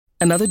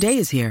Another day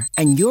is here,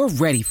 and you're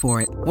ready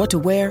for it. What to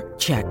wear?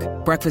 Check.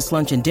 Breakfast,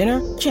 lunch, and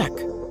dinner? Check.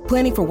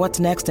 Planning for what's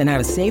next and how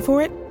to save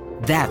for it?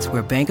 That's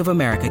where Bank of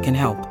America can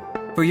help.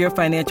 For your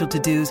financial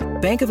to-dos,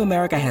 Bank of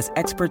America has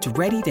experts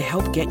ready to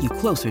help get you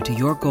closer to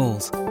your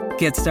goals.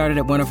 Get started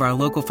at one of our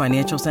local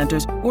financial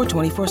centers or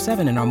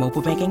 24/7 in our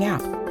mobile banking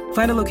app.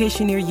 Find a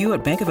location near you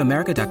at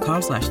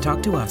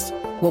bankofamerica.com/talktous.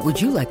 What would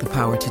you like the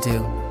power to do?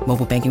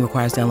 Mobile banking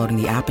requires downloading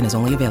the app and is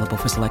only available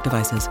for select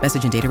devices.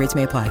 Message and data rates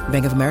may apply.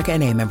 Bank of America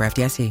N.A., member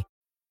FDIC.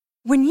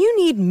 When you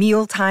need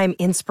mealtime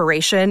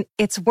inspiration,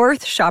 it's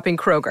worth shopping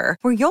Kroger,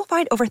 where you'll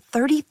find over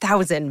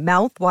 30,000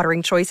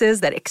 mouth-watering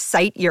choices that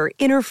excite your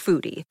inner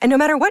foodie. And no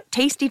matter what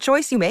tasty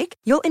choice you make,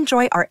 you'll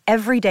enjoy our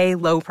everyday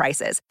low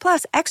prices,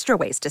 plus extra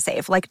ways to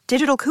save, like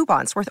digital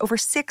coupons worth over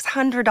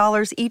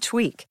 $600 each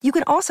week. You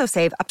can also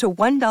save up to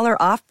 $1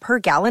 off per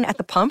gallon at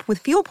the pump with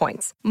fuel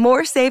points.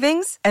 More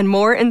savings and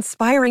more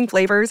inspiring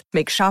flavors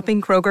make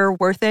shopping Kroger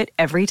worth it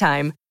every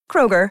time.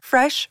 Kroger,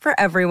 fresh for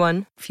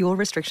everyone. Fuel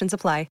restrictions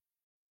apply.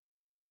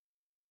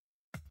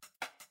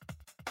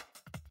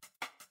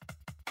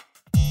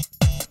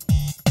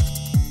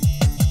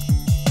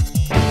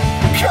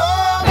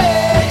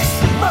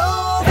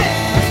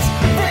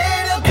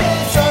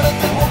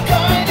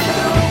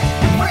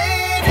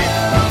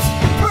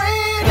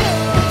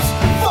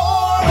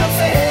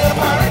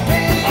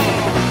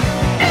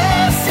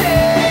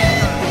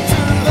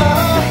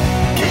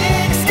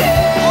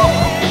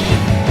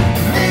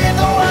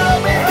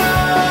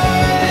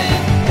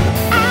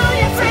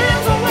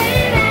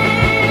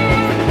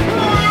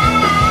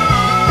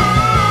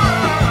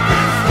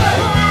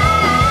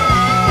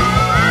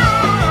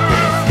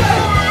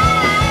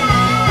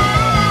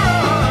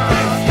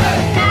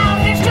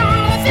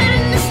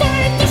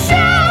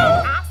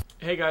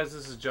 Hey guys,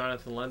 this is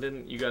Jonathan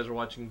London. You guys are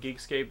watching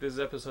Geekscape. This is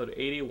episode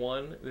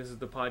 81. This is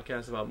the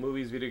podcast about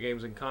movies, video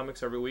games, and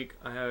comics every week.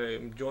 I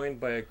am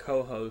joined by a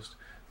co-host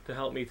to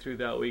help me through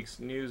that week's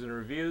news and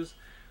reviews.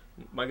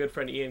 My good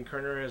friend Ian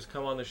Kerner has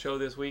come on the show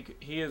this week.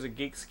 He is a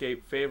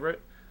Geekscape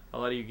favorite. A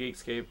lot of you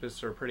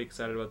Geekscapists are pretty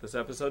excited about this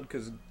episode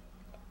because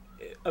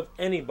of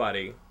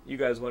anybody you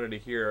guys wanted to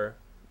hear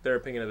their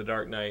opinion of The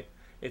Dark Knight,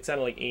 it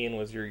sounded like Ian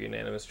was your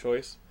unanimous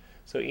choice.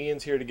 So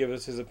Ian's here to give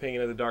us his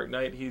opinion of The Dark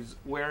Knight. He's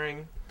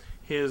wearing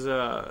his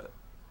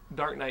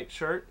Dark Knight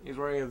shirt. He's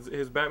wearing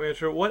his Batman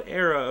shirt. What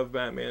era of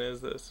Batman is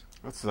this?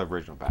 That's the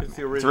original Batman. It's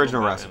the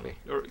original recipe.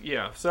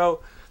 Yeah.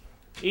 So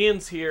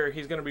Ian's here.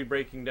 He's going to be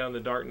breaking down The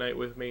Dark Knight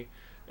with me,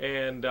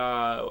 and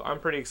I'm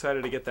pretty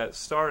excited to get that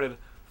started.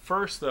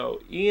 First,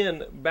 though,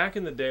 Ian, back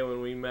in the day when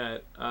we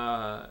met,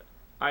 I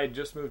had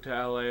just moved to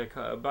LA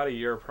about a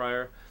year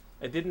prior.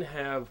 I didn't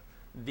have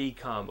the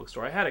comic book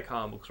store. I had a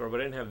comic book store, but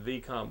I didn't have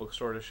the comic book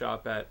store to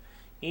shop at.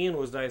 Ian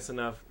was nice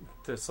enough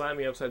to slam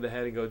me upside the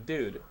head and go,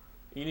 dude,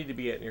 you need to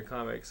be getting your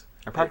comics.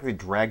 I practically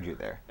dragged you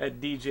there.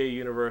 At DJ's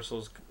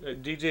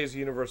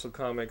Universal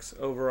Comics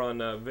over on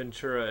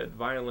Ventura at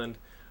Vineland.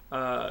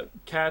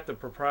 Kat, the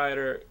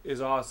proprietor, is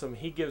awesome.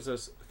 He gives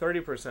us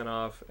 30%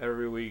 off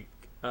every week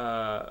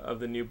of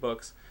the new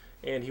books.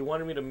 And he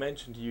wanted me to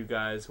mention to you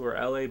guys who are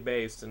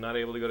LA-based and not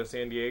able to go to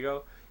San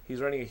Diego, he's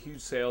running a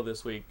huge sale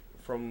this week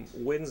from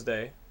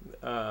Wednesday,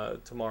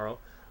 tomorrow,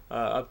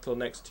 up till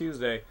next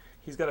Tuesday.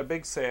 He's got a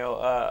big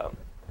sale.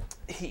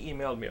 He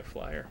emailed me a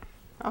flyer.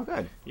 Oh,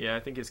 good. Yeah, I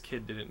think his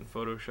kid did it in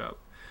Photoshop.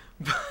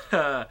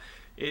 But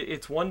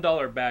it's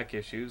 $1 back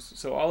issues.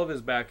 So all of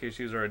his back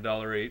issues are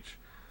 $1 each.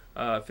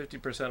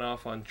 50%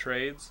 off on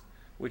trades,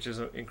 which is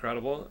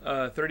incredible.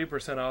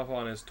 30% off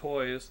on his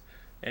toys,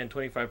 and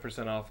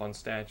 25% off on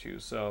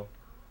statues. So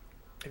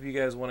if you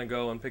guys want to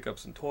go and pick up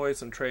some toys,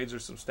 some trades, or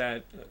some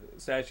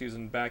statues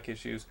and back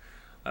issues,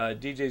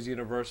 DJ's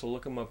Universal,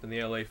 look them up in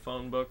the LA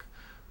phone book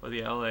or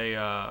the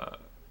LA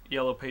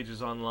Yellow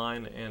Pages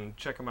online and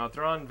check them out.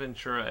 They're on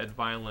Ventura at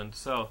Vineland.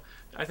 So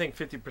I think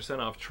 50%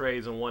 off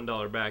trades and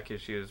 $1 back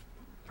issues,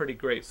 pretty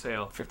great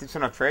sale.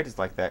 50% off trade is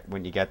like that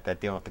when you get that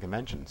deal at the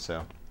convention.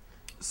 So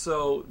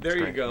there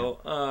you go.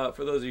 Yeah.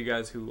 For those of you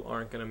guys who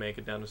aren't going to make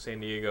it down to San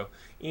Diego,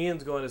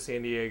 Ian's going to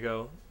San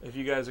Diego. If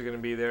you guys are going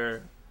to be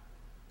there,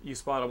 you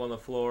spot him on the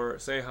floor,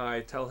 say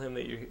hi, tell him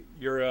that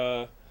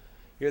you're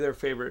their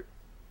favorite.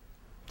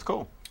 It's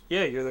cool.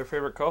 Yeah, you're their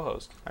favorite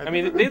co-host. I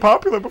mean, they've been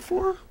popular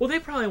before. Well, they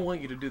probably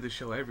want you to do the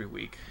show every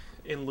week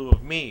in lieu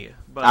of me.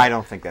 But I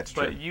don't think that's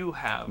true. But you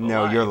have a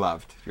No, life. you're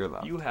loved. You're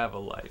loved. You have a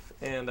life,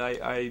 and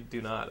I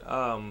do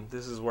not.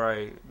 This is where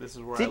I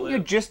live. Didn't you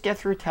just get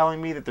through telling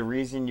me that the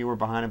reason you were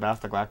behind in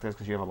Battlestar Galactica is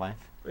because you have a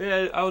life?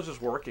 Yeah, I was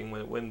just working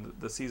when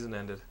the season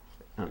ended.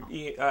 Oh.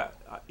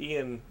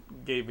 Ian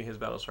gave me his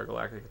Battlestar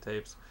Galactica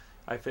tapes.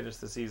 I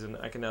finished the season.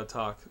 I can now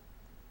talk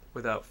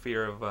without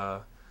fear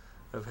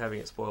of having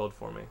it spoiled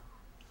for me.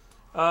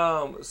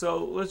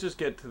 So let's just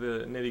get to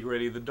the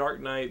nitty-gritty. The Dark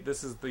Knight,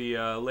 this is the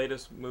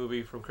latest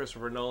movie from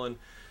Christopher Nolan.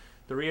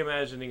 The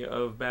reimagining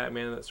of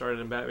Batman that started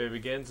in Batman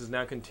Begins is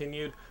now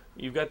continued.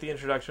 You've got the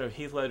introduction of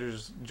Heath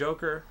Ledger's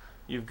Joker.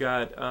 You've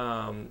got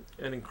an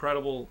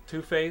incredible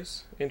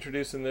Two-Face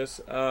introduced in this.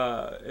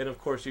 And, of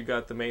course, you've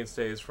got the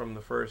mainstays from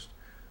the first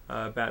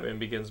Batman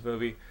Begins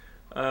movie.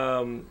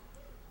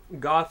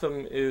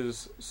 Gotham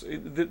is...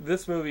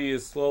 This movie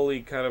is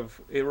slowly kind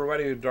of... It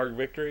reminded me of Dark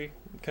Victory,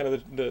 kind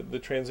of the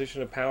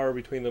transition of power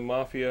between the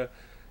mafia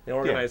and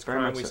organized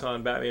crime we saw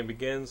in Batman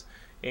Begins.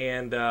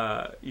 And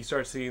you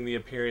start seeing the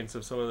appearance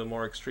of some of the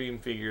more extreme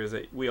figures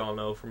that we all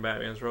know from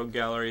Batman's rogue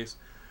galleries.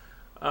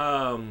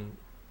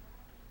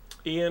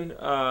 Ian,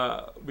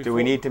 do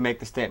we need to make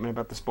the statement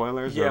about the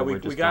spoilers? Yeah, or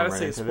we got to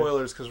say this?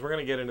 spoilers because we're going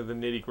to get into the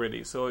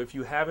nitty-gritty. So if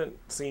you haven't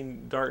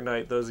seen Dark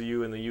Knight, those of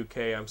you in the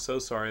UK, I'm so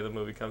sorry the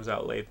movie comes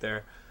out late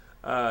there.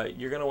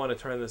 You're going to want to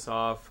turn this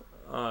off.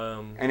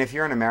 And if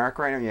you're in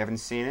America right now and you haven't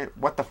seen it,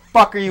 what the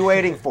fuck are you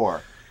waiting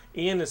for?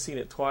 Ian has seen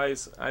it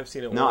twice. I've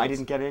seen it once. No, I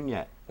didn't get in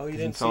yet. Oh, you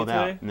didn't see sold it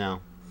today? Out.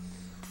 No.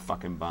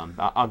 Fucking bummed.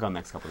 I'll go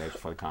next couple of days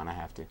before the con. I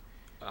have to.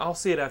 I'll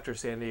see it after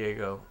San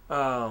Diego.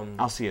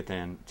 I'll see it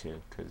then, too,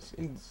 because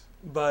it's...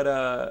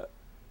 But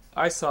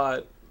I saw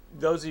it.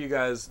 Those of you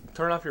guys,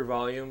 turn off your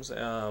volumes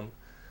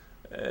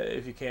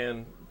if you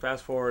can.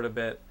 Fast forward a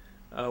bit.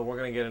 We're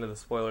going to get into the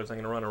spoilers. I'm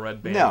going to run a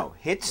red band. No,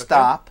 hit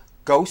stop,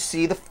 go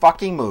see the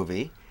fucking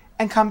movie,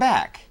 and come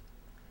back.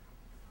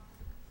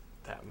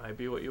 That might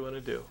be what you want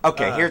to do.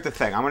 Okay, here's the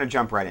thing. I'm going to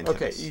jump right into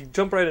this. Okay, you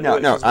jump right into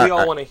it because we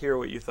all want to hear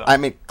what you thought. I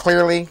mean,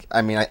 clearly,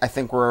 I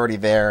think we're already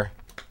there.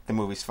 The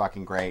movie's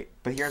fucking great.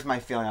 But here's my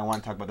feeling. I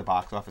want to talk about the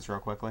box office real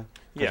quickly.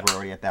 Because we're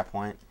already at that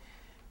point.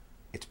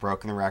 It's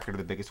broken the record of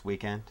the biggest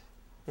weekend.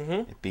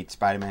 Mm-hmm. It beat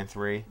Spider-Man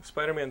 3.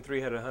 Spider-Man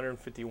 3 had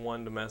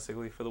 151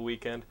 domestically for the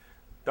weekend.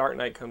 Dark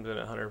Knight comes in at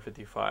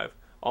 155.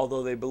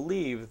 Although they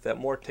believe that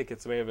more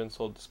tickets may have been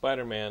sold to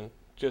Spider-Man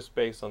just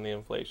based on the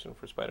inflation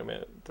for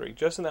Spider-Man 3.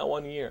 Just in that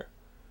 1 year.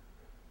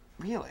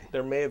 Really?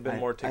 There may have been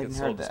more tickets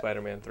sold to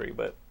Spider-Man 3.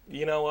 But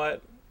you know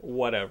what?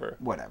 Whatever.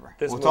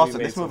 This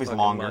movie's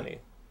longer. Money.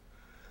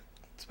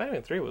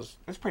 Spider-Man 3 was...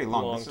 It's pretty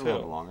long. This is a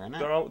little bit longer, isn't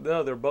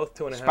it? They're both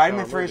 2.5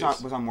 Spider-Man 3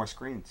 was on more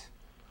screens.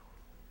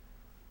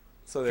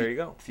 So there you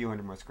go. A few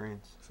hundred more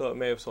screens. So it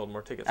may have sold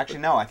more tickets. Actually,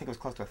 no. I think it was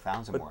close to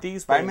 1,000 more.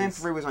 Spider-Man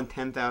 3 was on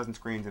 10,000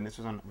 screens, and this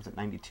was on, was it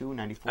 92,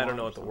 94? I don't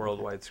know what the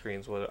worldwide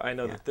screens were. I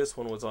know that this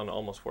one was on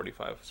almost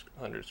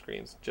 4,500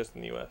 screens, just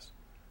in the U.S.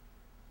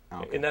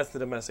 Okay. And that's the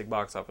domestic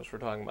box office we're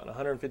talking about.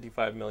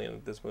 155 million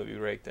that this movie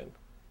raked in.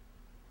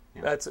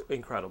 Yeah. That's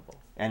incredible.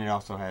 And it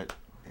also had...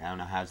 I don't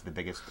know, has the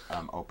biggest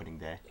opening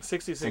day.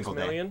 66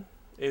 million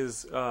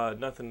is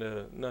nothing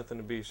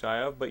to be shy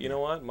of. But you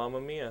know what?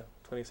 Mamma Mia,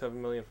 27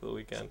 million for the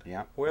weekend.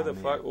 Yeah. Where the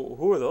fuck?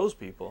 Who are those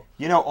people?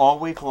 You know, all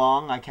week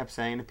long, I kept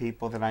saying to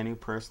people that I knew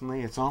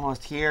personally, "It's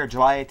almost here,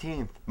 July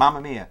 18th, Mamma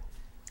Mia."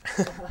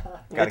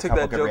 Got a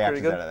couple good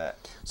reactions out of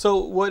that.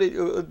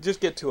 So,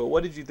 just get to it.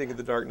 What did you think of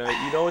The Dark Knight?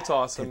 You know it's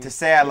awesome. To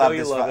say I love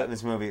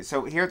this movie.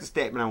 So here's the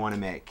statement I want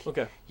to make.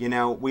 Okay. You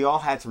know, we all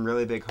had some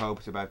really big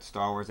hopes about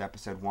Star Wars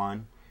Episode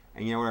 1.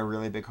 And you know what our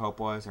really big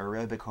hope was? Our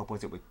really big hope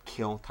was it would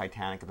kill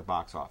Titanic at the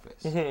box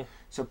office. Mm-hmm.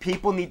 So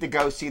people need to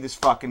go see this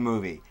fucking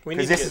movie.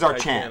 Because this is our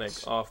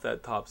chance. Off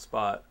that top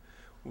spot.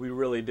 We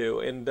really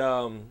do. And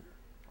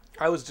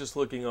I was just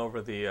looking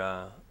over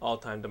the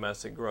all-time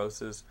domestic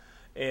grosses.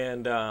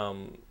 And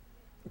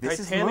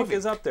Titanic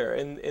is up there.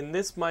 And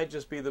this might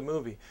just be the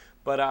movie.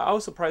 But I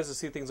was surprised to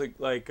see things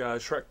like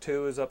Shrek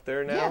 2 is up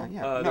there now.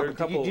 Yeah. There are a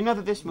couple do you know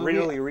that this movie,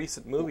 really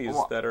recent movies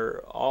that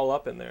are all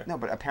up in there. No,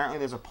 but apparently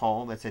there's a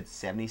poll that said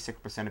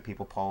 76% of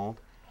people polled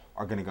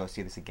are going to go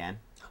see this again.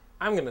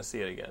 I'm going to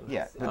see it again.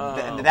 Yeah,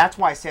 that's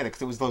why I say that,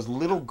 because it was those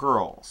little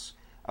girls.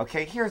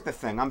 Okay, here's the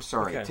thing. I'm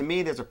sorry. Okay. To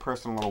me, there's a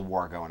personal little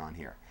war going on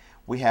here.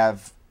 We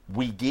have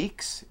we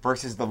geeks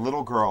versus the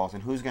little girls,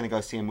 and who's going to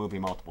go see a movie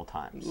multiple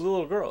times?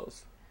 Little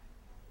girls.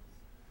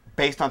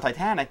 Based on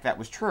Titanic, that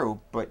was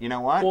true, but you know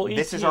what? Well,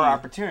 this is our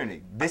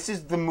opportunity. This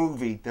is the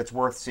movie that's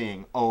worth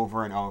seeing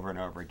over and over and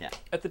over again.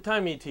 At the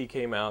time E.T.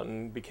 came out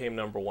and became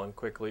 #1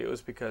 quickly, it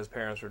was because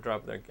parents were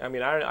dropping their... I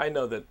mean, I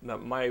know that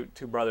my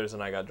two brothers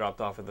and I got dropped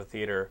off at the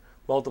theater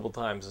multiple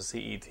times to see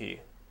E.T.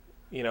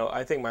 You know,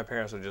 I think my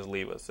parents would just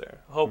leave us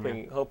there,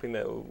 hoping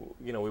that,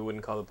 you know, we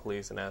wouldn't call the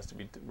police and ask to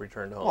be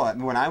returned home. Well, I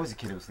mean, when I was a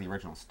kid, it was the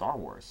original Star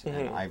Wars,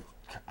 and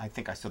I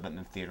think I saw that in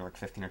the theater like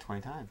 15 or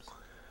 20 times.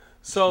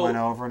 So went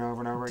over and over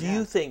and over again. Do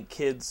you think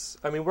kids...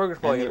 I mean, we're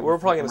probably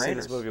going to see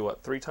this movie,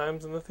 3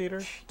 times in the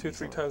theater?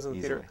 3 times in the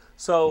theater?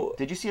 So,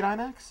 did you see it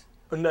IMAX?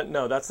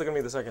 No, that's going to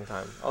be the second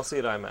time. I'll see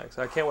it IMAX.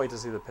 I can't wait to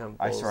see the pimples.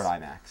 I saw it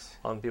IMAX.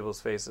 On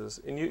people's faces.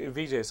 And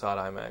VJ saw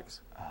it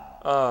IMAX.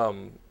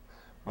 Wasn't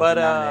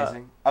that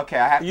amazing? Okay,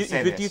 I have to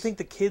say this. Do you think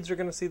the kids are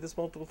going to see this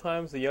multiple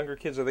times? The younger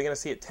kids, are they going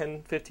to see it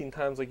 10, 15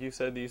 times like you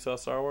said you saw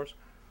Star Wars?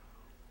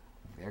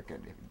 They're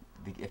good.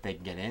 If they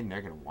can get in,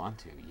 they're going to want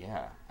to,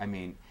 yeah. I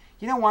mean...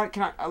 You know what?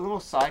 A little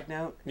side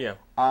note? Yeah.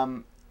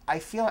 I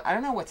feel... I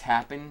don't know what's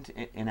happened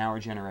in our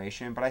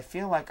generation, but I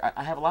feel like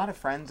I have a lot of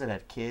friends that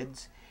have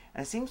kids,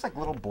 and it seems like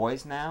little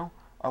boys now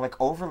are like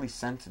overly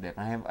sensitive.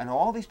 And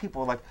all these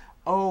people are like,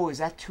 oh, is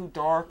that too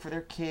dark for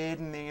their kid?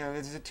 And, you know,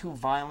 is it too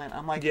violent?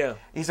 I'm like,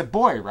 he's a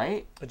boy,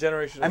 right? A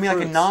generation of I mean,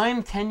 fruits. like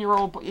a 9,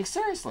 10-year-old boy. Yeah,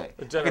 seriously.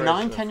 Like a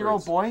 9,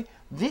 10-year-old boy.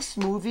 This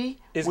movie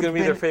is going to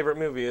be their favorite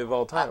movie of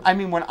all time. I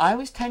mean, when I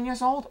was 10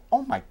 years old,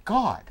 oh my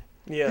God.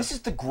 Yeah. This is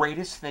the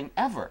greatest thing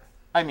ever.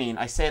 I mean,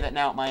 I say that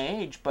now at my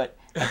age, but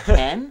at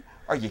 10?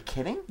 Are you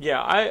kidding?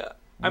 Yeah,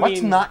 I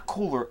What's mean, not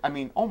cooler? I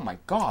mean, oh my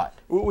God.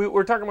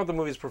 we're talking about the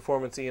movie's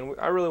performance, Ian.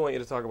 I really want you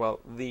to talk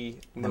about the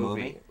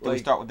movie? Do we Like,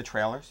 start with the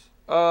trailers?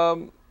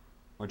 Or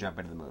jump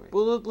into the movie?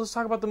 well, let's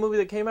talk about the movie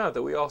that came out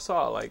that we all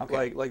saw.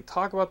 Like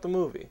talk about the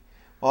movie.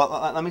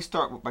 Well, let me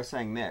start by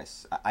saying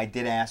this. I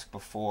did ask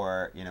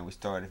before, we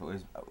started, if it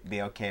would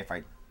be okay if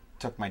I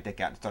took my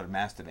dick out and started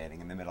masturbating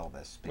in the middle of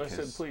this. Because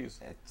I said, please.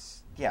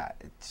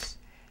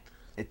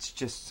 It's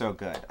just so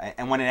good.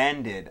 And when it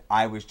ended,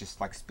 I was just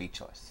like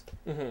speechless.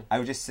 Mm-hmm. I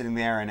was just sitting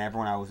there, and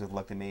everyone I was with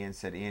looked at me and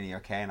said, "Ian, you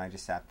okay?" And I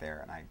just sat there,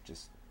 and I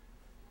just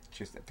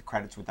the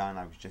credits were done.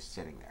 I was just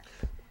sitting there.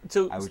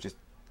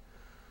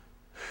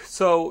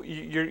 So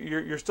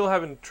you're still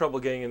having trouble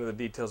getting into the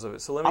details of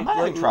it. So let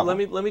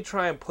me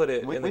try and put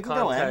it in the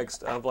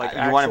context of like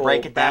actual want to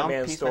break it down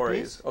Batman piece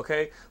stories.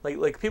 Okay,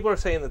 like people are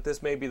saying that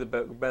this may be the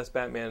best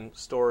Batman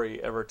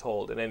story ever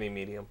told in any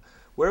medium.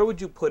 Where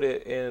would you put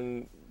it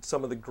in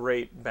some of the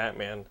great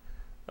Batman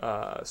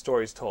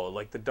stories told?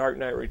 Like The Dark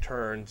Knight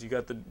Returns. You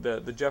got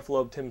the Jeff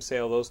Loeb, Tim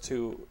Sale. Those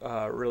two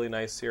really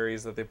nice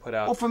series that they put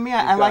out. Well, for me,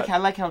 I like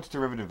how it's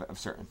derivative of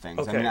certain things.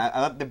 Okay. I mean, I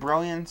love the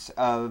brilliance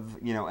of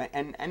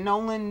and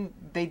Nolan.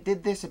 They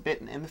did this a bit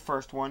in the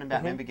first one in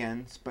Batman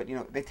Begins, but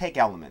they take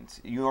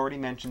elements. You already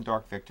mentioned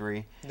Dark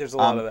Victory. There's a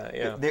lot of that.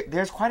 Yeah.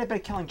 There's quite a bit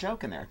of Killing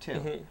Joke in there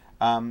too.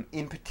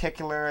 In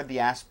particular, the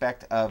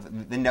aspect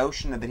of the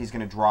notion that he's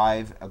going to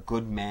drive a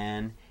good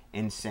man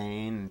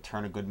insane and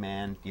turn a good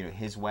man,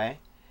 his way.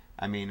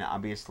 I mean,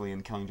 obviously,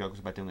 in Killing Joke, it was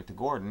about doing it to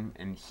Gordon,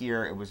 and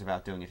here it was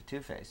about doing it to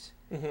Two-Face.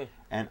 Mm-hmm.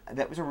 And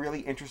that was a really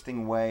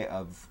interesting way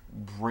of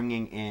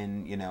bringing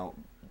in,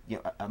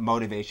 a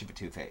motivation for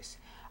Two-Face.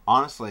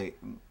 Honestly,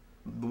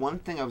 the one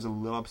thing I was a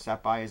little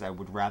upset by is I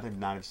would rather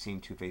not have seen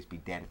Two-Face be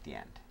dead at the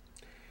end.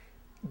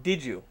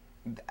 Did you?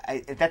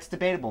 That's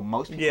debatable.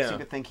 Most people seem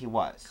to think he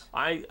was.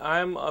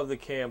 I'm of the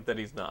camp that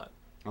he's not.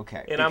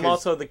 Okay. And I'm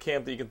also of the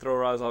camp that you can throw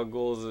Ra's al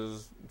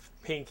Ghul's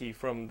pinky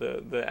from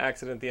the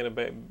accident at the end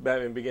of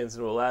Batman Begins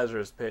into a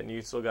Lazarus pit, and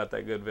you still got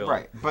that good villain.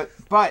 Right.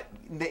 But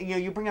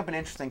you bring up an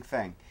interesting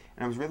thing,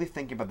 and I was really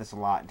thinking about this a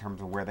lot in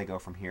terms of where they go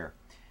from here.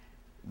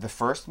 The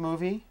first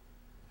movie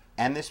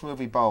and this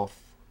movie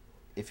both,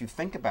 if you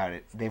think about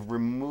it, they've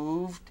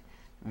removed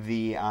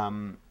the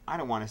I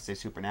don't want to say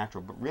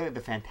supernatural, but really the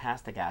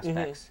fantastic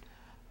aspects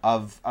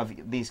of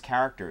these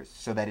characters,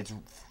 so that it's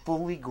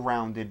fully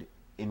grounded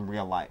in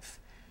real life.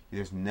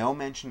 There's no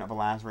mention of a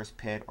Lazarus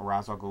pit or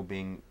Ra's al Ghul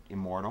being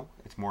immortal.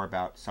 It's more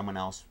about someone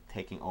else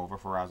taking over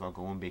for Ra's al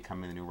Ghul and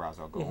becoming the new Ra's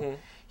al Ghul. Mm-hmm.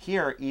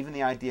 Here, even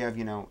the idea of,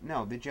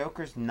 no, the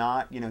Joker's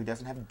not, he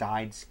doesn't have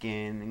dyed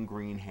skin and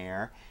green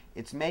hair.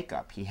 It's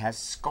makeup. He has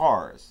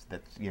scars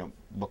that,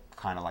 look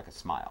kind of like a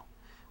smile.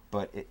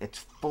 But it's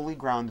fully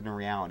grounded in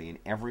reality in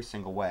every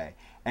single way.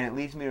 And it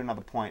leads me to another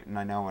point, and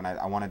I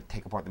want to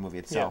take apart the movie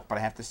itself, but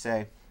I have to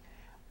say,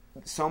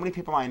 so many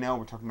people I know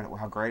were talking about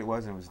how great it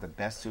was, and it was the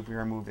best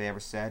superhero movie they ever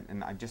said,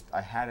 and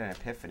I had an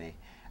epiphany.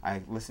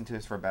 I listened to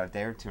this for about a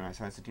day or two, and I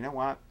said, you know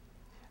what?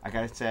 I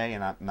got to say,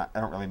 and I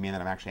don't really mean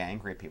that I'm actually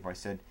angry at people. I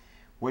said,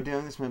 we're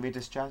doing this movie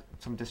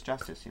some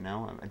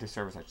disjustice, a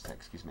disservice, I should say,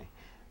 excuse me.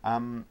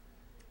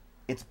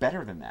 It's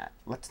better than that.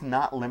 Let's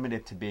not limit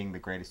it to being the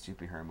greatest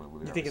superhero movie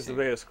we've ever seen. You think it's the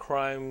biggest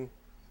crime?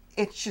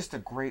 It's just a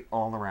great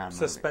all-around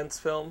suspense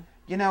film?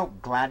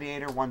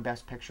 Gladiator won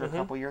Best Picture a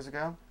couple years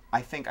ago. I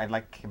think I'd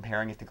like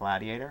comparing it to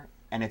Gladiator,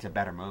 and it's a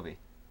better movie.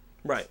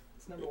 Right.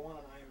 It's number one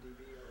on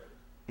IMDb already.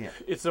 Yeah.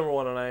 It's number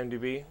one on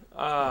IMDb.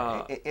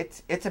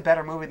 It's a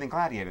better movie than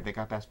Gladiator. They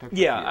got Best Picture.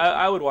 Yeah,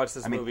 I would watch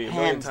this movie a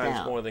million times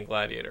down. More than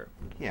Gladiator.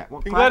 Yeah, well,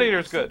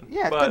 Gladiator's good.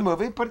 Yeah, it's a good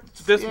movie, but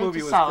this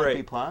movie was solid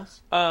great. B+.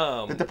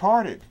 The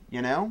Departed,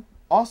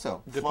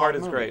 also.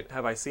 Departed's great.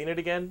 Have I seen it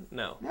again?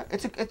 No. Yeah,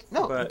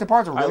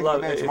 Departed's a really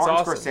good movie. It's Martin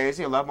awesome.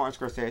 Scorsese. I love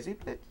Martin Scorsese,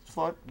 but it's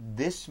flawed.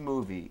 This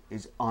movie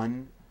is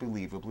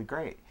unbelievably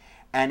great.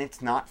 And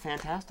it's not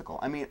fantastical.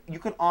 I mean, you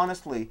could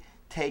honestly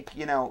take,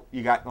 you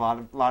got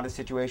a lot of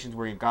situations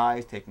where you have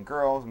guys taking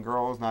girls and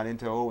girls not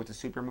into, it's a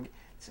superhero movie.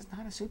 This is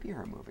not a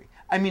superhero movie.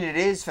 I mean, it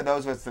is for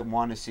those of us that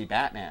want to see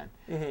Batman,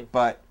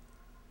 but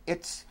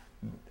this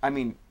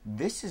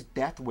is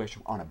Death Wish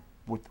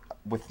with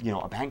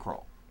a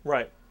bankroll.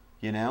 Right.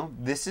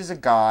 This is a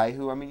guy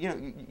who,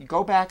 you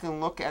go back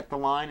and look at the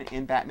line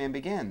in Batman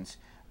Begins.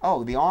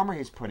 Oh, the armor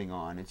he's putting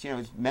on, it's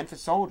meant for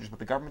soldiers, but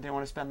the government didn't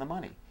want to spend the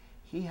money.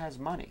 He has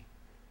money.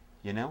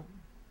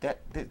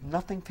 There's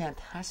nothing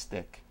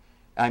fantastic.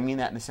 I mean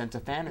that in the sense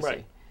of fantasy.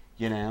 Right.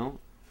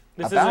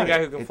 This isn't a guy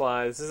who can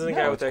fly. This isn't a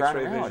guy with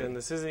X-ray vision.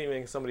 This isn't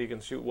even somebody who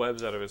can shoot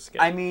webs out of his skin.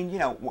 I mean,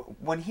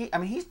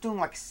 he's doing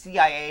like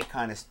CIA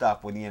kind of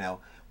stuff when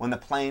the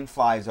plane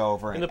flies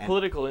over. And the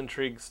political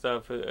intrigue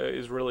stuff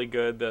is really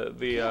good.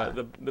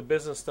 The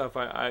business stuff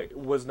I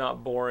was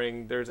not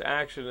boring. There's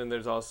action and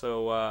there's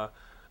also.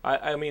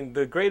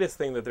 The greatest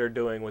thing that they're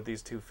doing with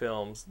these two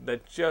films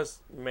that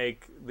just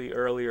make the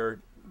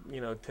earlier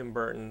Tim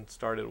Burton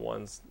started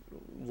ones,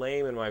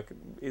 lame in my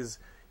is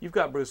you've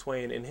got Bruce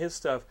Wayne and his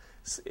stuff.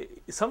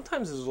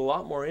 Sometimes is a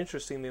lot more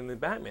interesting than the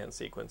Batman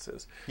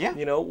sequences. Yeah.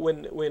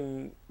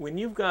 When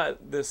you've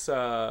got this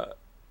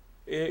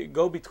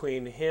go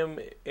between him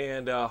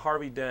and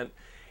Harvey Dent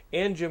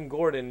and Jim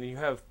Gordon, and you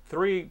have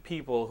three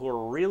people who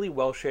are really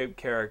well-shaped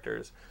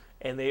characters,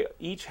 and they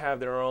each have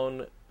their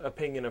own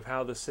opinion of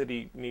how the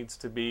city needs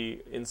to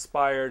be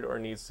inspired or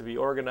needs to be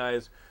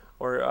organized,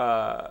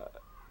 or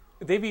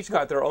they've each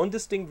got their own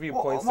distinct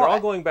viewpoints. They're all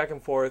going back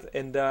and forth,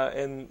 and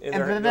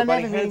they're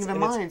butting heads,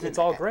 and it's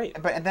all great.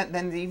 But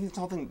then even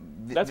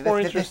something that's more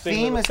interesting. The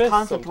theme than is the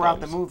constant throughout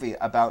the sometimes. movie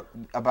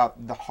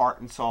about the heart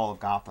and soul of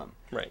Gotham.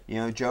 Right.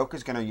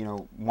 Joker's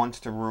gonna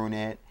wants to ruin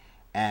it,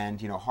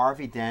 and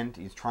Harvey Dent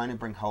is trying to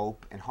bring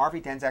hope, and Harvey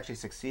Dent's actually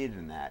succeeded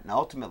in that, and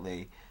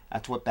ultimately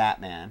that's what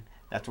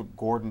that's what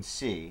Gordon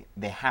see.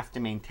 They have to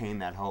maintain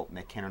that hope, and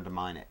they can't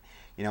undermine it.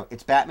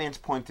 It's Batman's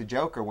point to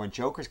Joker when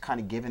Joker's kind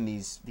of given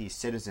these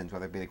citizens,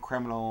 whether it be the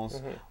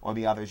criminals or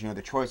the others,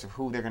 the choice of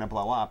who they're going to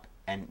blow up,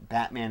 and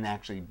Batman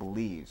actually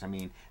believes. I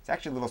mean, it's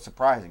actually a little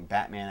surprising.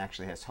 Batman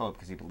actually has hope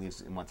because he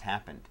believes in what's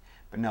happened.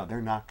 But no,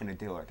 they're not going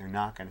to do it. They're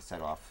not going to set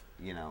off,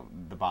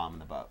 the bomb in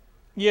the boat.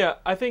 Yeah,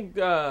 I think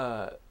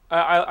I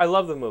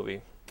love the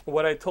movie.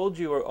 What I told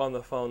you on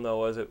the phone, though,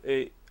 was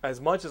as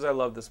much as I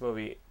love this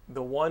movie,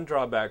 the one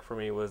drawback for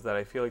me was that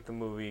I feel like the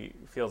movie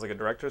feels like a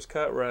director's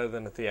cut rather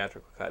than a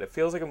theatrical cut. It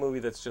feels like a movie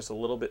that's just a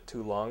little bit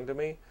too long to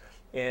me.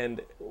 And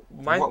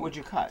what would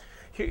you cut?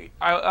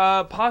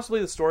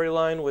 Possibly the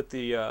storyline with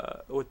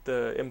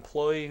the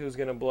employee who's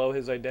going to blow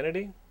his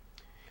identity.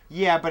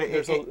 Yeah, but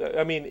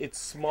it's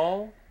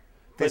small.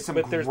 There's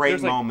some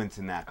great moments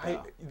in that,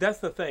 though. That's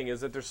the thing,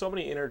 is that there's so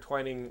many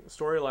intertwining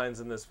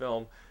storylines in this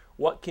film.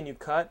 What can you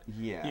cut?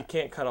 Yeah. You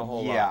can't cut a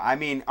whole lot. Yeah, I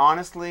mean,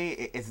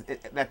 honestly,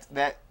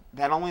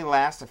 that only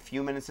lasts a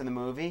few minutes in the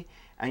movie,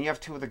 and you have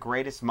two of the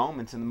greatest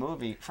moments in the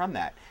movie from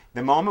that.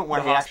 The moment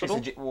when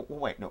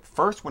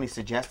first when he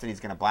suggested he's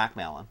going to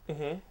blackmail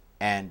him,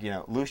 and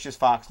Lucius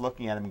Fox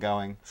looking at him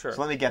going, sure.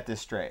 So let me get this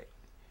straight.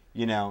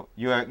 You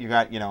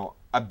got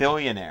a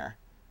billionaire.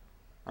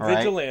 All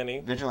right?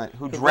 Vigilante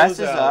who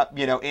dresses up,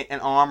 in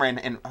armor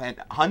and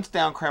hunts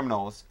down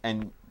criminals,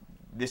 and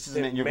this is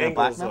you're going to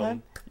blackmail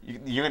him.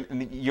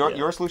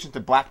 Your solution to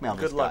blackmail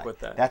this guy. Good luck with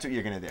that. That's what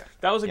you're going to do.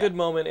 That was a good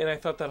moment, and I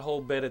thought that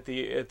whole bit at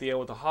the end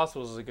with the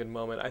hospitals was a good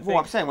moment.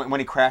 I'm saying when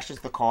he crashes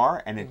the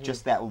car, and it's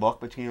just that look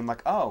between them,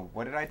 like, oh,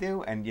 what did I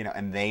do? And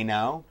and they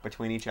know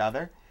between each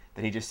other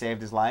that he just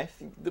saved his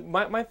life.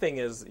 My thing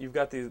is, you've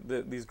got these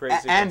great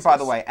sequences. And by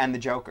the way, and the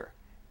Joker.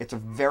 It's a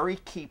very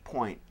key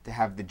point to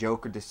have the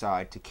Joker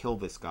decide to kill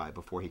this guy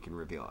before he can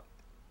reveal it.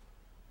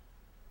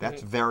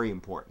 That's very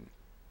important.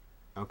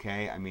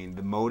 Okay? I mean,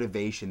 the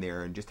motivation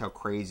there and just how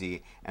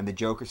crazy, and the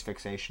Joker's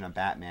fixation on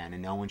Batman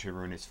and no one should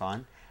ruin his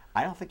fun,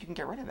 I don't think you can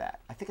get rid of that.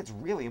 I think it's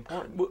really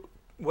important.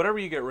 Whatever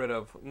you get rid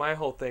of, my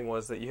whole thing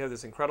was that you have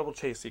this incredible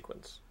chase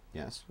sequence.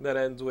 Yes. That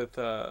ends with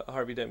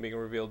Harvey Dent being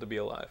revealed to be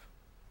alive.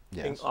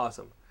 Yes.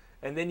 Awesome.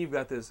 And then you've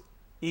got this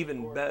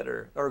even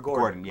better, or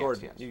Gordon. Yes.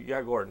 You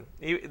got Gordon.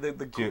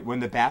 Dude, when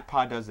the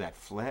Batpod does that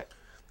flip,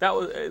 that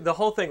was the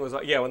whole thing was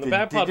when the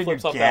Batpod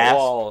flips off gasp? that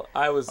wall.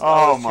 I was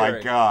my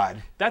cheering.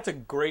 God! That's a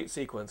great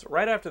sequence.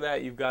 Right after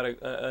that, you've got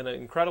an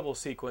incredible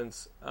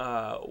sequence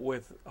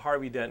with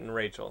Harvey Dent and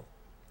Rachel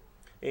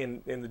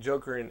in the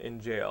Joker in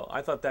jail.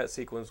 I thought that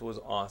sequence was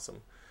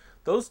awesome.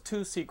 Those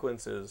two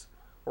sequences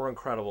were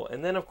incredible,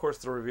 and then of course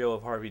the reveal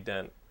of Harvey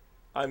Dent.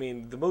 I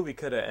mean, the movie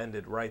could have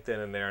ended right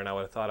then and there, and I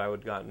would have thought I would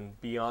have gotten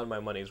beyond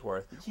my money's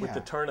worth with the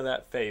turn of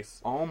that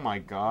face. Oh my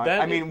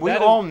God! We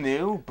all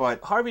knew,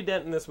 but Harvey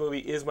Dent in this movie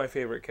is my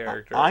favorite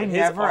character. I and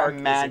never his arc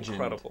imagined. is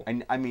incredible.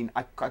 And I mean,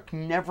 I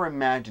can never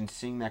imagine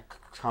seeing that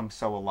come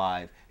so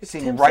alive. It's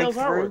seeing Tim right Sale's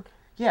through. artwork.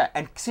 Yeah,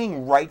 and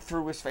seeing right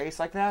through his face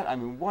like that. I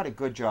mean, what a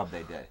good job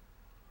they did.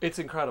 It's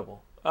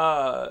incredible.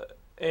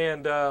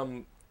 And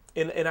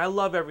I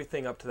love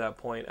everything up to that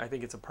point. I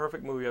think it's a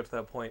perfect movie up to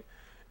that point.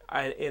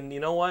 And you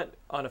know what?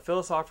 On a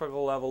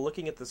philosophical level,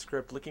 looking at the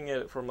script, looking at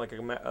it from like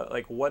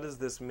what does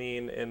this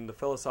mean, and the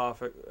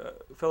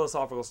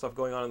philosophical stuff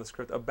going on in the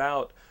script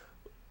about,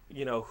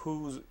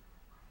 whose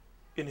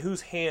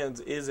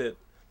hands is it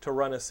to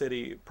run a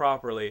city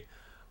properly?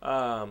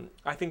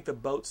 I think the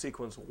boat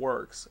sequence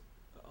works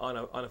on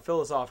a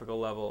philosophical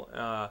level.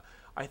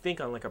 I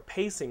think on like a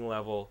pacing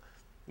level,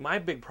 my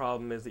big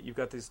problem is that you've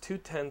got these two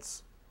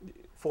tense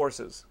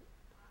forces,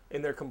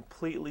 and they're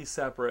completely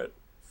separate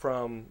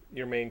from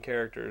your main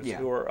characters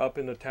who are up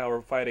in the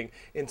tower fighting.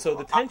 And so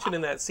the tension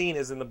in that scene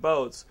is in the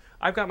boats.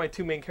 I've got my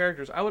two main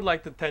characters. I would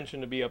like the tension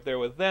to be up there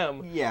with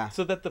them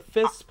so that the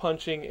fists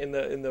punching in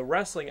the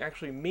wrestling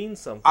actually means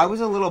something. I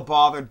was a little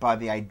bothered by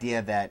the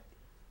idea that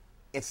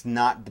it's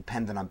not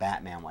dependent on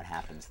Batman what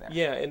happens there.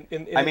 Yeah,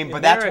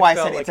 but that's why I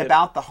said it's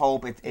about the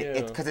hope.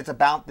 Because it's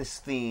about this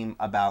theme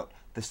about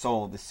the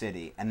soul of the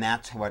city, and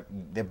that's what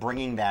they're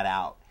bringing that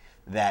out,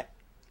 that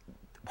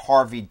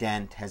Harvey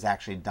Dent has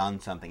actually done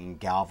something and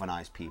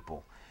galvanized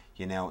people,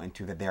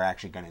 into that they're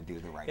actually going to do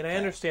the right thing. And I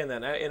understand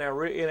that,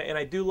 and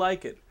I do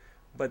like it,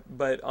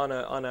 but on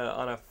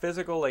a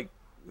physical, like,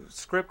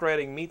 script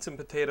writing, meats and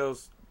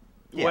potatoes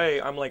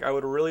way, I'm like, I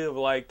would really have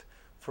liked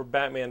for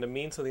Batman to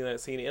mean something in that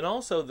scene. And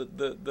also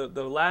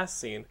the last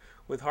scene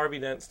with Harvey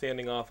Dent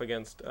standing off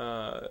against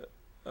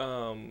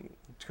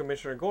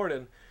Commissioner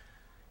Gordon,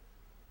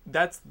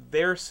 that's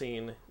their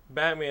scene.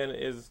 Batman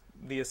is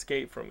the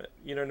escape from it.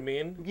 You know what I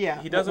mean?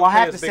 Yeah. He doesn't well,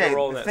 play as big a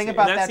role in that scene.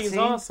 About and that scene's scene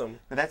awesome.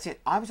 That scene,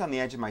 I was on the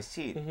edge of my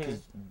seat because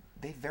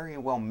they very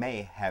well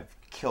may have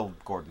killed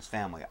Gordon's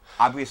family.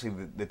 Obviously,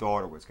 the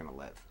daughter was going to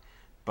live.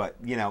 But,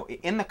 you know,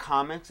 in the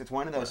comics, it's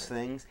one of those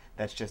things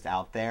that's just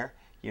out there.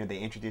 You know, they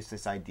introduced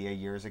this idea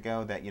years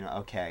ago that, you know,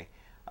 okay,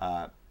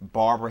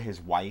 Barbara,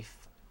 his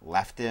wife,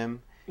 left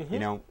him. You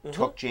know,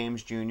 took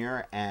James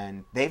Jr.,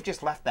 and they've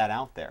just left that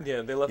out there.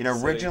 Yeah, they left. You know,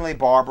 originally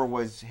Barbara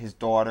was his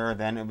daughter.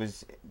 Then it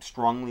was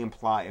strongly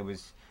implied it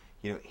was,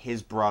 you know,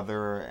 his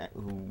brother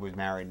who was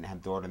married and had a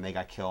daughter, and they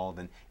got killed.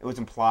 And it was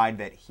implied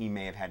that he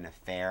may have had an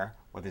affair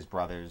with his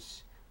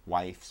brother's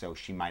wife, so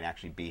she might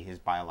actually be his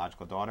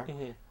biological daughter.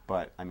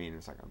 But I mean,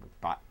 it's like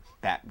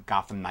that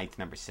Gotham Knights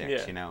 #6.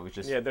 Yeah. You know, it was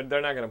just they're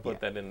not going to put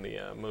that in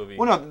the movie.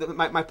 Well, no,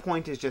 my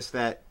point is just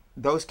that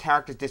those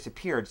characters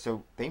disappeared,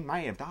 so they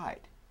might have died.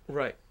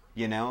 Right.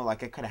 You know,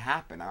 like it could have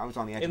happened. I was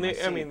on the edge of my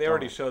seat. I mean, they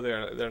already show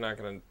they're not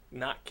going to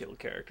not kill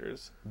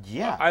characters.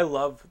 Yeah. I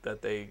love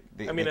that they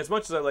I mean, as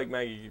much as I like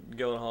Maggie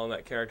Gyllenhaal and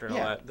that character and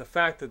all that, the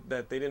fact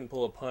that they didn't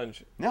pull a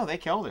punch. No, they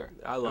killed her.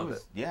 I love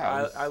it.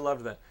 Yeah. I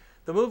loved that.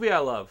 The movie I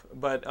love,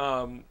 but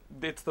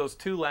it's those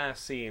two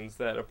last scenes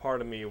that a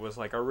part of me was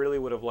like, I really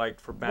would have liked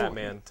for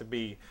Batman to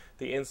be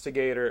the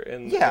instigator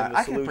and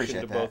the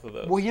solution to both of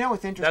those. Well, you know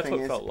what's interesting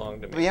That's what felt long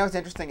to me. But you know what's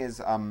interesting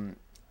is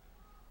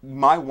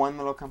my one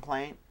little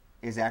complaint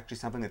is actually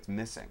something that's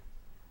missing.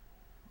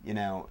 You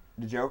know,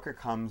 the Joker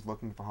comes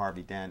looking for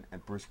Harvey Dent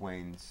at Bruce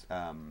Wayne's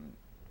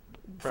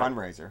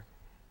fundraiser,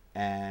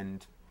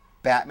 and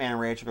Batman and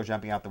Rachel go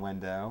jumping out the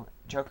window.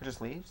 Joker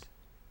just leaves.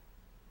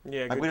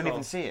 Yeah, like we don't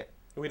even see it.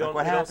 We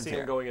don't see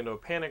him going into a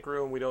panic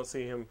room. We don't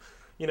see him.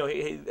 You know,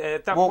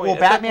 at that point,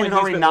 Batman had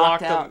already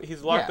knocked out.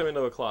 He's locked them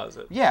into a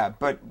closet. Yeah,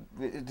 but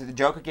the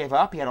Joker gave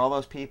up. He had all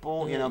those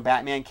people. You know,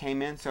 Batman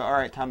came in. So all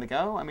right, time to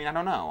go. I mean, I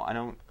don't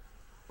know.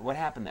 What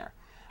happened there?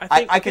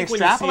 I can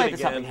extrapolate that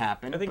something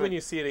happened. I think when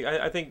you see it,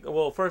 I think.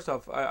 Well, first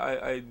off,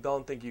 I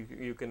don't think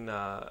you can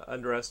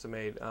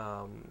underestimate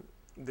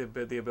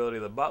the ability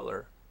of the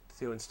Butler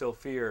to instill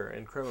fear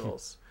in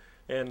criminals.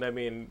 And I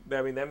mean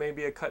that may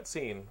be a cut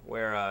scene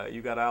where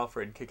you got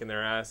Alfred kicking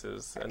their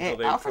asses until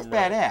they. Alfred's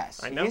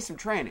badass. I know. He has some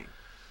training.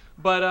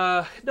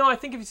 But no, I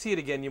think if you see it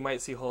again, you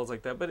might see holes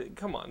like that. But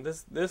come on,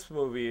 this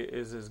movie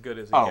is as good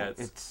as it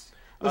gets.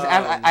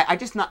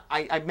 Listen,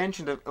 I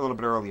mentioned a little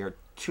bit earlier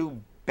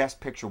 2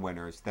 Best Picture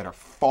winners that are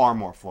far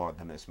more flawed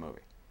than this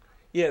movie.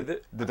 Yeah,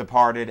 The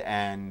Departed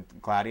and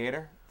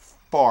Gladiator,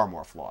 far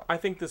more flawed. I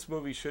think this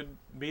movie should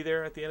be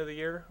there at the end of the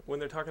year when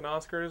they're talking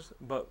Oscars.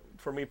 But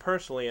for me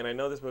personally, and I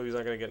know this movie's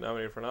not going to get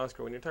nominated for an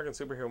Oscar, when you're talking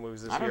superhero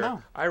movies this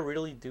year, I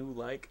really do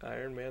like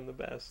Iron Man the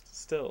best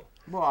still.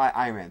 Well,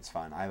 Iron Man's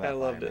fun. I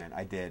loved Iron Man.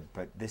 I did,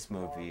 but this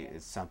movie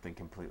is something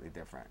completely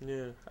different.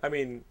 Yeah, I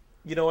mean,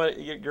 you know what?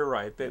 You're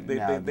right.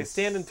 They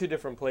stand in 2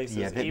 different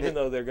places, even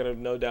though they're going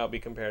to no doubt be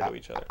compared to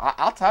each other.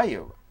 I'll tell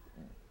you,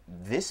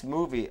 this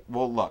movie.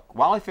 Well, look,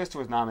 Wally Pfister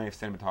was nominated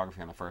for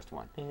cinematography on the first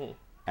one.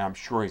 And I'm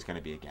sure he's going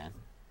to be again.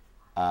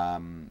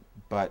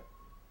 But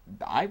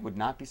I would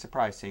not be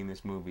surprised seeing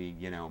this movie,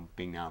 you know,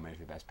 being nominated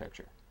for Best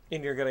Picture.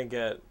 And you're going to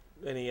get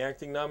any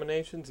acting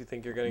nominations? You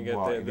think you're going to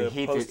get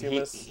the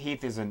posthumous?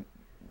 Heath isn't.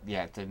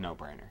 Yeah, it's a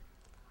no-brainer.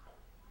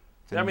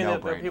 I mean,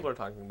 people are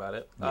talking about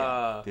it.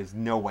 Yeah, there's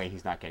no way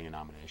he's not getting a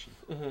nomination.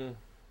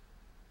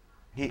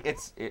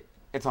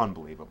 It's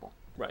unbelievable.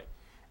 Right.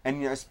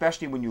 And you know,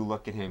 especially when you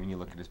look at him and you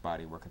look at his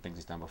body work and things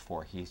he's done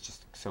before, he's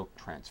just so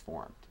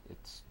transformed.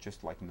 It's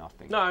just like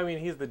nothing. No, I mean,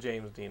 he's the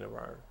James Dean of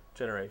our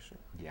generation.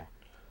 Yeah.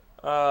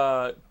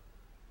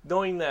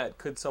 Knowing that,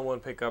 could someone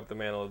pick up the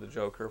mantle of the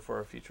Joker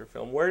for a feature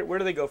film? Where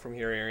do they go from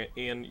here,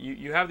 Ian?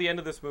 You have the end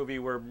of this movie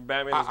where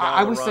Batman is now on the run.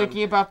 I was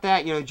thinking about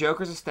that. You know,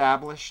 Joker's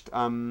established.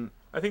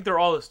 I think they're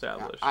all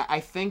established.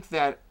 I think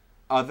that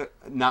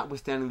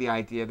notwithstanding the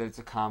idea that it's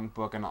a comic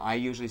book, and I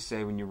usually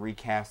say when you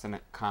recast a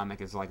comic,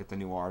 it's like it's a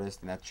new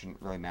artist, and that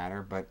shouldn't really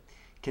matter. But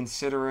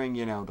considering,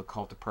 you know, the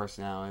cult of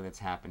personality that's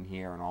happened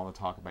here and all the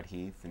talk about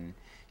Heath and,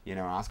 you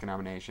know, an Oscar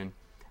nomination,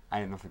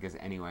 I don't think there's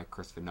any way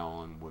Christopher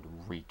Nolan would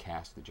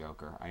recast the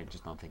Joker. I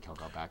just don't think he'll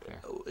go back there.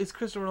 Is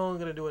Christopher Nolan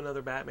going to do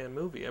another Batman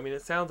movie? I mean,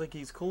 it sounds like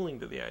he's cooling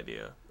to the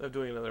idea of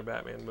doing another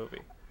Batman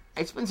movie.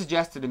 It's been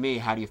suggested to me,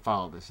 how do you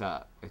follow this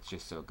up? It's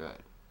just so good.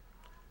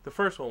 The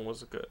first one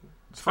was good.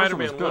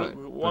 Spider-Man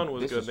 1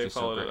 was good. They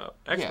followed it up.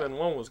 X-Men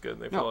 1 was good.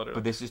 They followed it up.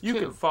 But this is 2. You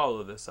can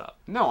follow this up.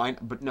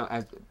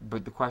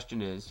 But the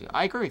question is,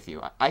 I agree with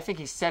you. I think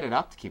he set it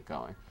up to keep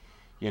going.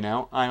 You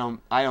know, I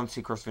don't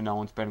see Christopher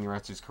Nolan spending the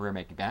rest of his career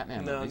making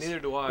Batman movies. No, neither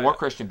do I. Or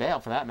Christian Bale,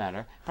 for that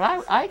matter.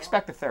 But I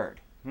expect a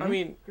third. I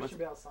mean, Christian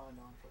Bale signed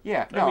on for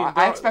Yeah, no, mean,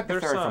 I expect the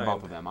they're third from signed.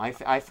 both of them. I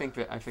think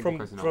that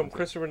From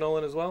Christopher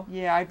Nolan as well?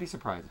 Yeah, I'd be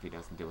surprised if he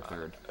doesn't do a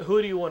third.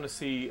 Who do you want to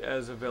see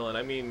as a villain?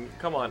 I mean,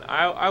 come on.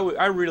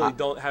 I really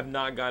have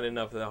not gotten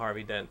enough of the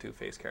Harvey Dent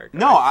Two-Face character.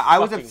 No, I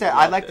was fucking upset.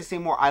 loved I'd like it. to see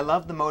more. I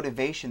love the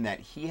motivation that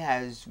he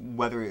has,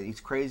 whether he's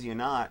crazy or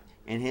not.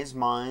 In his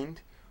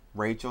mind,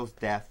 Rachel's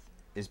death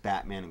is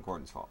Batman and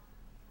Gordon's fault.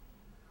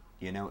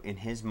 You know, in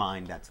his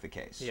mind, that's the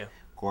case. Yeah.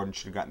 Gordon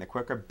should have gotten there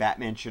quicker.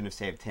 Batman shouldn't have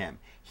saved him.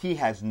 He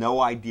has no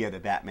idea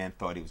that Batman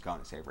thought he was going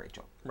to save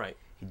Rachel. Right.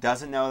 He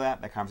doesn't know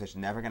that. That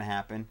conversation's never going to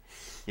happen.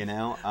 You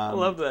know. I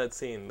loved that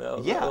scene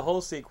though. Yeah. The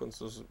whole sequence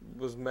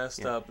was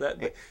messed up.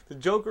 The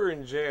Joker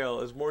in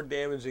jail is more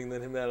damaging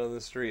than him out on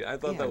the street. I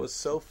thought that was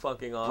so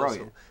fucking awesome.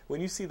 Brilliant.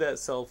 When you see that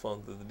cell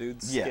phone through the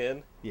dude's Yeah.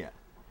 skin. Yeah.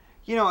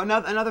 You know,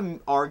 another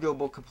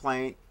arguable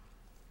complaint,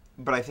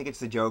 but I think it's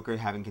the Joker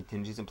having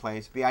contingencies in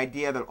place. The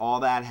idea that all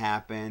that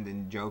happened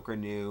and Joker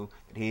knew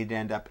that he'd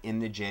end up in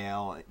the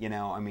jail, you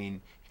know, I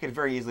mean, he could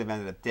very easily have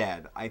ended up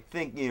dead. I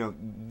think, you know,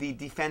 the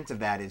defense of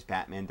that is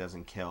Batman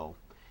doesn't kill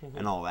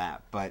and all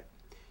that. But,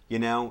 you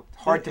know,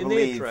 hard to And they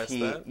believe addressed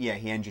that.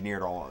 he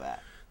engineered all of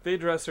that. They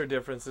address their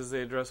differences.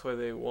 They address why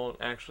they won't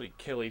actually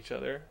kill each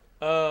other.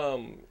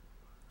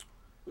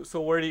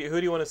 So who do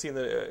you want to see in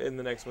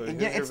the next movie?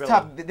 Yeah, Who's it's your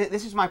tough. villain?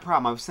 This is my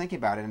problem. I was thinking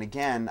about it, and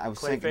again, I was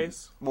thinking,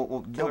 Clayface?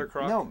 well, Killer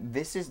Croc? no.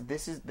 This is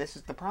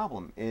the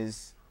problem.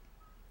 Is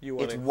You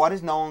want it's what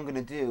is Nolan going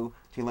to do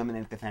to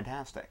eliminate the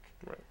Fantastic?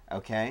 Right.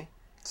 Okay.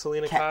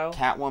 Selena Kyle?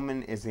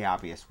 Catwoman is the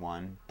obvious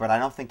one, but I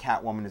don't think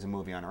Catwoman is a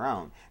movie on her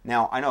own.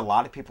 Now, I know a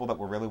lot of people that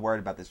were really worried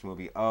about this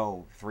movie.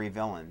 Oh, 3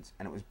 villains,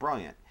 and it was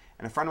brilliant.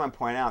 And a friend of mine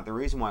pointed out the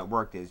reason why it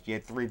worked is you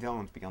had 3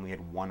 villains, but you only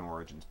had 1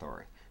 origin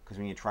story. Because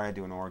when you try to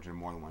do an origin of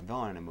more than 1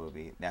 villain in a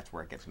movie, that's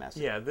where it gets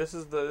messy. Yeah, this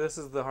is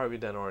the Harvey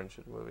Dent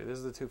origin movie. This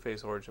is the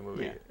Two-Face origin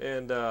movie. Yeah.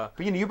 And But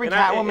you know, you bring and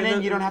Catwoman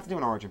in, you don't have to do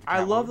an origin for Catwoman.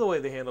 I love the way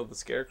they handled the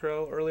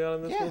Scarecrow early on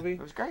in this Yeah, movie.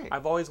 it was great.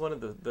 I've always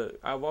wanted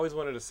I've always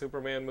wanted a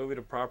Superman movie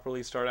to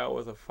properly start out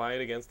with a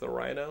fight against the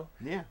Rhino.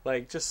 Yeah.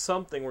 Like just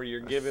something where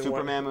you're giving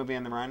Superman movie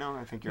and the Rhino.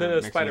 I think you're No,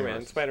 mixing Spider-Man.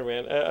 universes.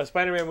 Spider-Man. A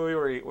Spider-Man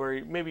movie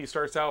where maybe he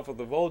starts out with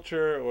the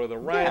Vulture or the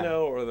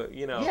Rhino or the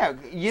Yeah,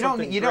 you don't.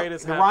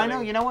 The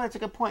Rhino. You know what? It's a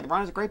good point. The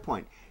Rhino's a great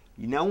point.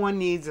 No one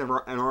needs an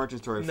origin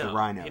story for the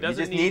Rhino. he You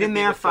doesn't just need need to him be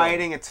there the film.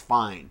 fighting. It's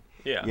fine.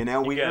 Yeah, You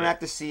know, we get don't it. have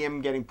to see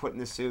him getting put in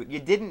the suit. You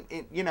didn't.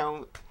 You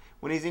know,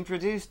 when he's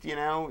introduced, you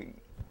know,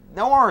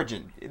 no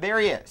origin. There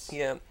he is.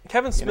 Yeah,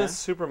 Kevin Smith's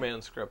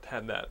Superman script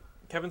had that.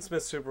 Kevin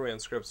Smith's Superman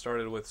script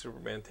started with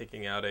Superman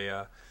taking out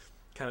a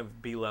kind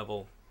of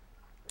B-level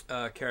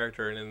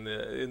character, and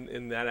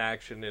in that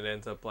action, it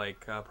ends up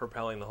like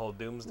propelling the whole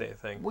Doomsday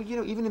thing. Well, you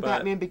know, even in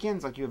Batman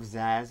Begins, like you have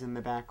Zaz in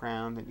the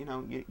background, and you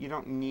know, you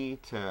don't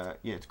need to.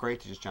 Yeah, it's great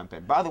to just jump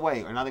in. By the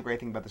way, another great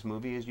thing about this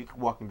movie is you could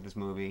walk into this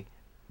movie,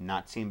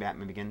 not seeing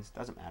Batman Begins,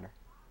 doesn't matter.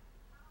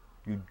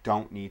 You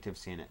don't need to have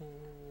seen it.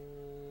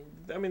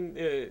 I mean,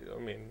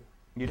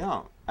 You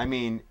don't. I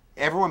mean,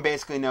 everyone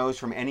basically knows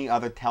from any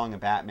other telling of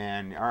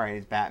Batman. All right,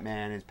 it's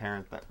Batman, his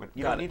parents, but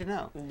you don't need to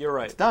know. You're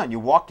right. It's done. You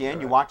walk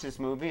in, you watch this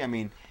movie. I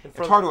mean,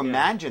 it's hard to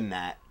imagine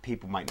that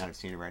people might not have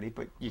seen it already,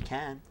 but you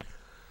can.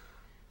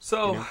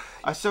 So, You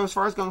know? So as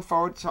far as going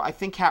forward, so I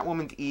think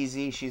Catwoman's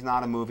easy. She's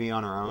not a movie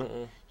on her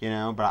own, you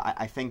know. But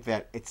I think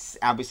that it's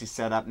obviously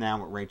set up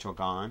now with Rachel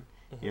gone.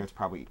 You know, it's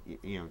probably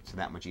it's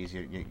that much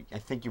easier. I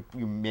think you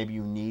maybe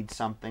you need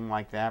something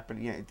like that, but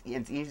you know,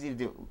 it's easy to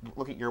do.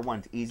 Look at Year One.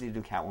 It's easy to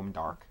do Catwoman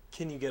dark.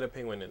 can you get a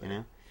Penguin in there? You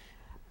know,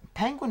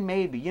 Penguin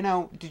maybe. You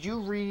know, did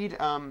you read?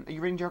 Are you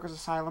reading Joker's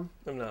Asylum?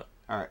 I'm not.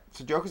 All right.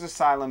 So Joker's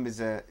Asylum is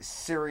a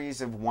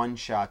series of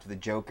one-shots with the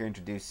Joker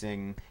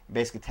introducing,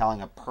 basically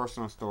telling a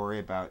personal story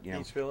about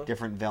Each villain?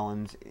 different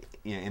villains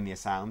in the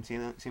asylum.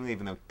 Seemingly,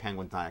 even though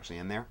Penguin's not actually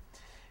in there,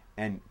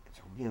 and it's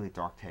a really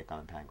dark take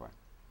on the Penguin.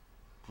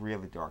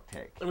 Really dark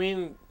take. I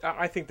mean,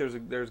 I think there's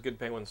good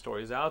Penguin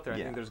stories out there. I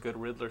Yeah. think there's good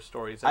Riddler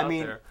stories out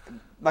there.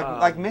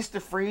 like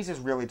Mr. Freeze is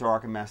really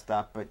dark and messed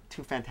up, but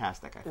too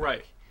fantastic. I think.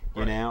 Right.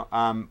 You know,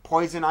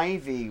 Poison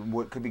Ivy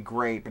could be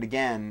great, but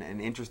again,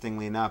 and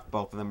interestingly enough,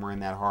 both of them were in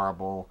that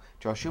horrible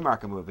Joe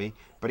Schumacher movie.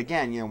 But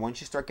again, once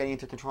you start getting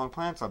into controlling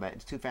planets like that,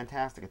 it's too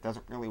fantastic. It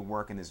doesn't really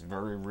work in this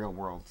very real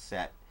world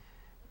set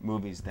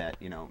movies that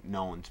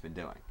Nolan's been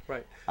doing.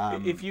 Right.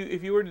 If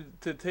you were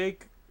to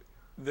take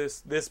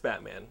this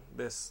Batman,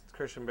 this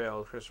Christian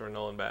Bale, Christopher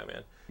Nolan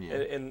Batman,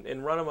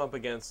 and run him up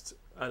against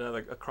a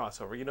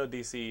crossover.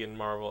 DC and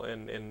Marvel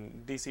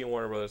and DC and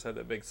Warner Brothers had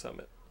that big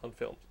summit on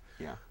films.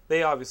 Yeah.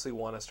 They obviously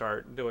want to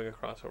start doing a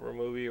crossover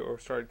movie or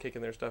start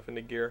kicking their stuff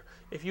into gear.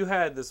 If you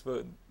had this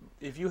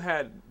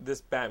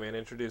Batman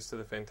introduced to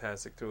the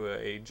Fantastic through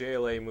a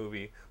JLA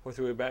movie or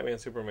through a Batman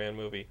Superman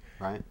movie,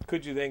 right?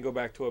 Could you then go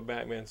back to a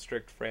Batman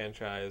strict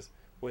franchise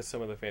with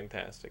some of the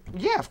Fantastic?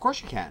 Yeah, of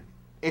course you can.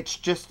 It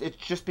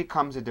just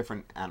becomes a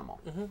different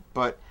animal.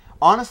 But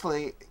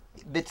honestly,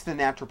 it's the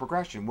natural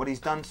progression. What he's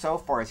done so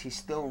far is he's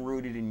still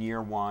rooted in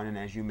Year One, and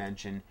as you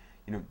mentioned,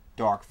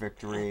 Dark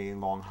Victory,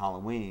 Long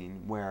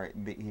Halloween, where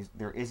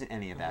there isn't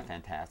any of that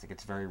fantastic.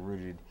 It's very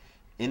rooted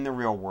in the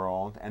real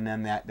world, and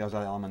then those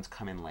other elements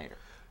come in later.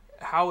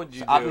 How would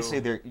you? Obviously,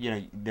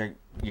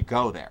 you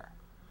go there,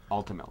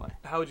 ultimately.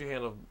 How would you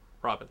handle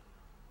Robin?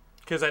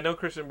 Because I know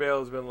Christian Bale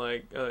has been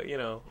like,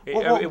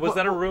 was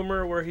that a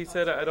rumor where he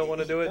said I don't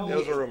want to do it? It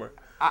was a rumor.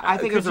 I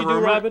think could it's a you rumor.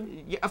 do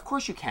Robin? Yeah, of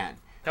course you can.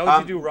 How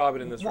would you do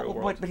Robin in this real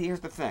world? But here's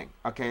the thing,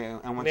 okay?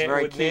 And what's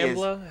very key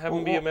Nambla, is... have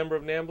him be a member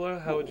of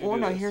Nambla? How would you do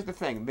no, this? here's the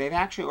thing. They've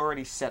actually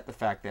already set the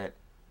fact that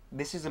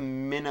this is a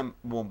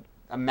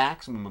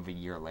maximum of a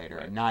year later,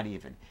 Right. not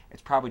even.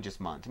 It's probably just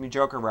months. I mean,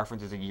 Joker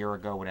references a year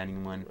ago with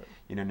anyone,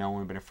 no one would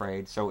have been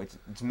afraid. So it's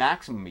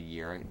maximum a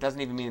year. It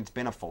doesn't even mean it's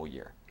been a full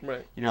year.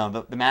 Right.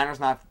 The manor's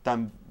not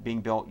done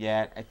being built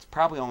yet. It's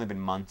probably only been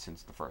months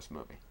since the first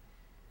movie.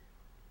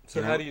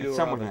 So how do you do it's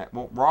Robin? That.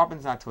 Well,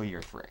 Robin's not till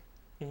year 3.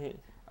 Mm-hmm.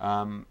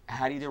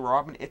 How do you do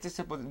Robin? It's a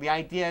simple... The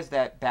idea is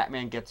that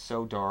Batman gets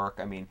so dark.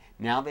 I mean,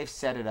 now they've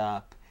set it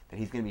up that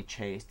he's going to be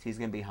chased. He's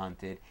going to be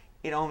hunted.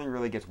 It only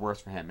really gets worse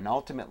for him. And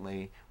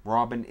ultimately,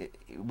 Robin...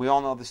 we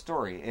all know the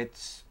story.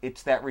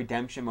 It's that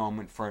redemption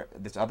moment for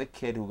this other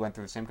kid who went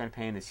through the same kind of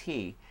pain as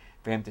he,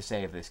 for him to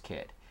save this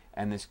kid.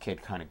 And this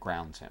kid kind of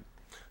grounds him.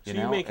 So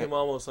you make him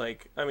almost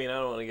like... I mean, I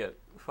don't want to get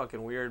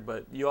fucking weird,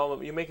 but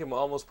you make him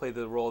almost play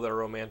the role that a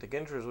romantic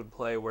interest would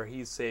play where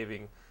he's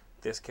saving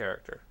this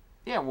character.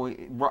 Yeah, well,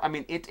 I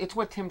mean, it's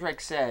what Tim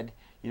Drake said,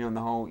 in the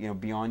whole,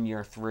 beyond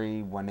year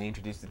 3, when they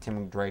introduced the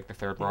Tim Drake, the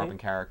third Robin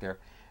character,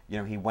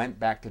 he went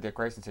back to Dick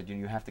Grayson and said,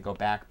 you have to go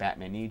back,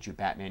 Batman needs you,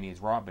 Batman needs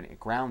Robin.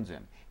 It grounds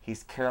him.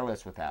 He's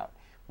careless without.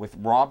 With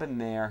Robin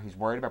there, he's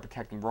worried about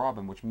protecting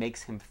Robin, which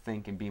makes him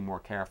think and be more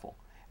careful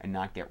and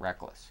not get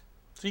reckless.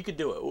 So you could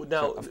do it.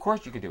 Now, of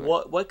course you could do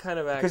it. What kind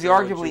of actor? Because he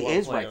arguably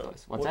is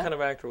reckless. What kind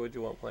of actor would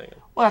you want playing him?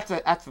 Well,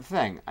 that's the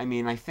thing. I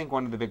mean, I think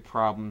one of the big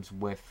problems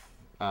with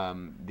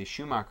the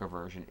Schumacher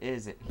version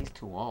is that he's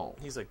too old.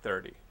 He's like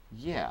 30.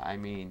 Yeah, I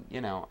mean,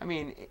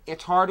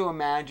 it's hard to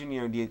imagine.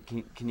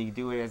 Can you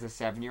do it as a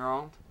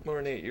 7-year-old or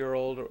an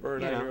 8-year-old or a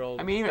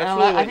 9-year-old? I mean, really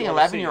I think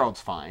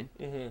 11-year-old's fine.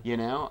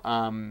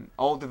 Mm-hmm.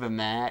 Older than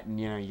that, and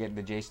you get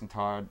the Jason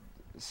Todd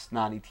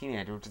snotty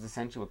teenager, which is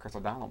essentially what Chris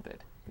O'Donnell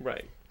did.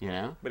 Right.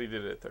 But he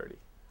did it at 30.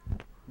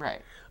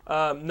 Right.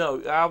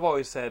 No, I've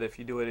always said if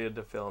you do it in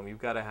the film,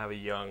 you've got to have a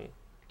young.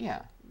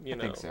 Yeah, I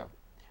think so.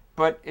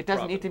 But it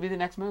doesn't Robin. need to be the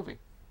next movie.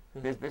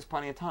 There's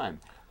plenty of time.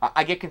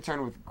 I get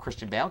concerned with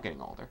Christian Bale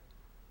getting older.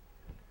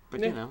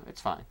 But,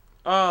 it's fine.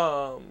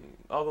 All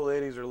the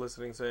ladies are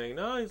listening saying,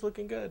 no, he's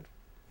looking good.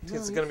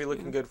 He's going to be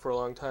looking good for a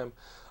long time.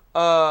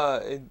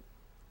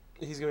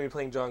 He's going to be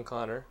playing John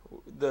Connor.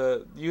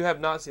 You have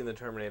not seen the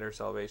Terminator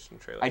Salvation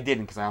trailer. I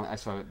didn't because I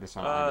saw this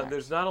on IMAX.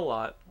 There's not a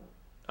lot.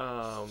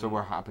 So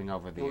we're hopping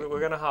over the... We're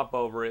going to hop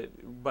over it.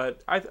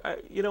 But,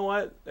 you know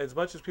what? As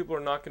much as people are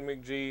knocking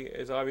McG,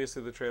 it's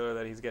obviously the trailer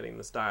that he's getting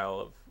the style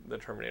of the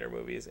Terminator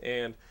movies.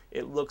 And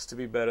it looks to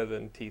be better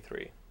than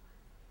T3.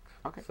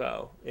 Okay.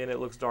 And it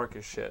looks dark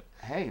as shit.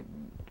 Hey,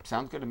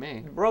 sounds good to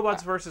me.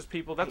 Robots versus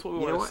people, that's what we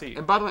want to see.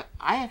 And by the way,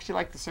 I actually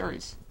like the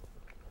series.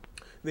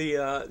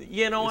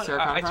 You know what?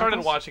 I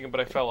started watching it,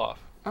 but I fell off.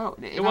 Oh,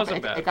 it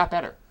wasn't bad. It got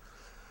better.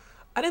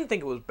 I didn't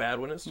think it was bad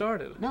when it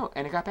started. No,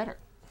 and it got better.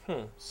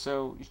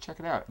 So you should check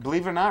it out.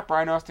 Believe it or not,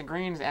 Brian Austin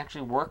Green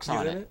actually works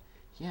on it.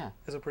 Yeah.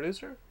 As a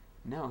producer?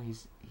 No,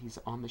 he's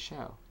on the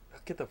show.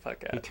 Get the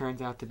fuck out. He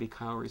turns out to be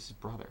Kyle Reese's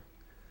brother.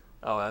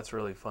 Oh, that's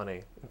really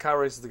funny. And Kyle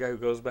Reese is the guy who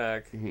goes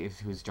back.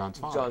 Who's John's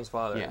father. John's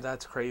father. Yeah.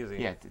 That's crazy.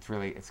 Yeah,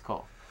 it's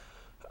cool.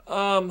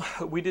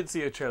 We did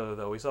see a trailer,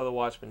 though. We saw the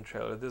Watchmen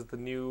trailer. This is the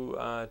new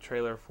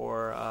trailer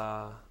for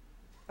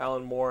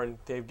Alan Moore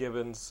and Dave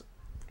Gibbons.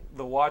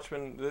 The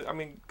Watchmen, I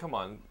mean, come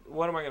on.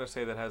 What am I going to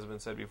say that hasn't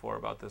been said before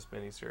about this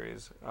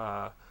miniseries?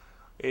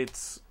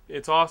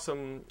 It's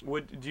awesome.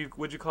 Would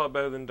you call it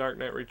better than Dark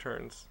Knight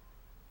Returns?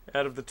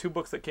 Out of the 2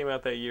 books that came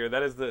out that year,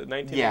 that is the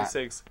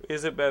 1986. Yeah.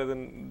 Is it better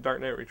than Dark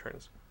Knight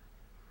Returns?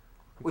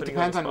 It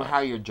depends on how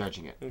you're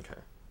judging it. Okay.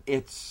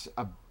 It's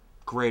a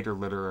greater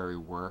literary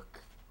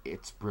work.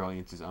 Its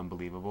brilliance is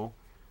unbelievable.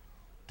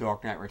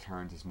 Dark Knight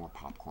Returns is more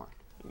popcorn.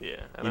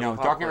 Yeah.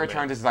 Dark Knight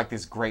Returns is like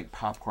this great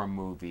popcorn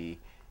movie,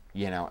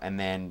 and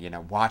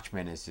then,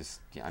 Watchmen is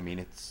just,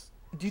 it's...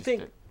 Do you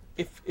think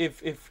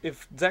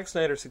if Zack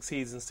Snyder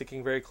succeeds in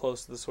sticking very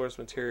close to the source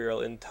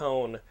material in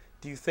tone,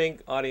 do you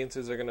think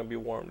audiences are going to be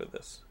warm to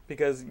this?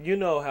 Because you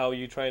know how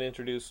you try and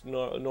introduce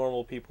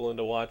normal people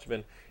into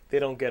Watchmen, they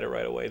don't get it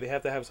right away. They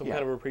have to have some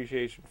kind of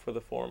appreciation for the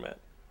format.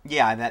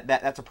 Yeah,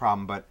 that's a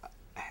problem. But,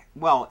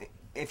 well,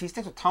 if he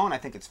sticks with tone, I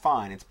think it's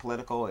fine. It's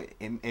political.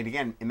 And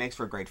again, it makes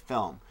for a great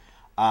film.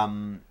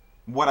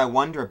 What I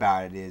wonder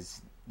about it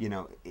is,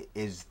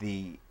 is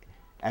the,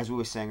 as we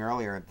were saying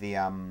earlier, the,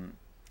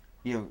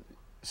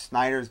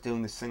 Snyder's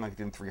doing this thing like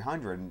doing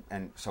 300,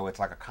 and so it's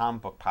like a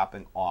comic book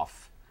popping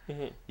off.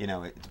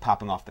 Mm-hmm. It's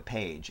popping off the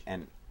page,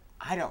 and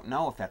I don't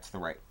know if that's the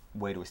right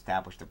way to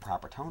establish the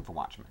proper tone for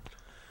Watchmen.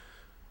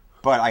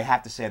 But I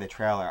have to say, the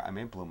trailer,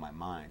 it blew my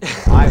mind.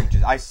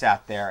 I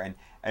sat there,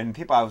 and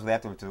people I was with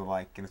afterwards were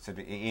like, and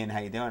said, "Ian, how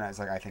you doing?" I was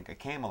like, "I think I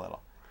came a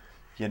little."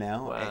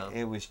 Wow.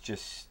 It was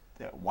just,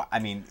 I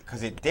mean,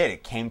 because it did.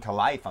 It came to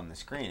life on the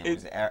screen. It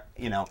was,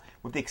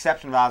 with the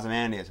exception of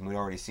Ozymandias, and we'd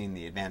already seen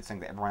the advanced thing,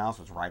 that everyone else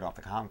was right off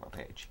the comic book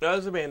page.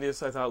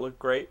 Ozymandias, I thought, looked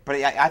great. But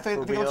I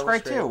think he looks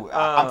great, too.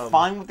 I'm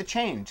fine with the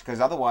change, because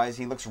otherwise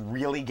he looks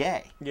really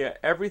gay. Yeah,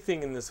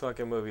 everything in this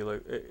fucking movie,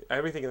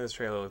 everything in this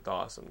trailer looked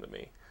awesome to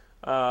me.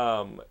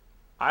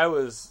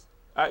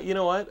 You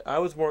know what? I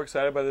was more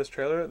excited by this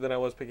trailer than I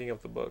was picking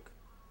up the book.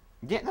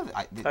 Yeah, no,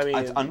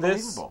 it's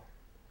unbelievable.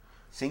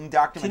 Seeing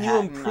Dr.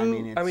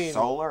 Manhattan, it's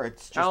solar.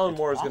 It's just Alan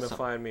Moore awesome. is going to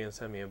find me and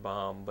send me a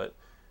bomb, but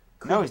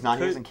no, he's not.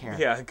 He doesn't care.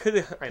 Yeah,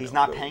 he's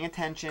not paying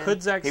attention.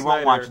 Could Zack he Snyder,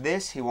 won't watch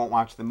this. He won't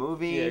watch the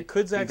movie. Yeah,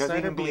 could Zack he doesn't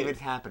Snyder even believe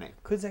it's happening.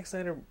 Could Zack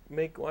Snyder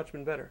make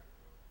Watchmen better?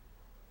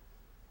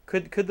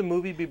 Could the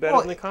movie be better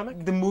than the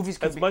comic? The movie's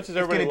much as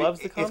everybody loves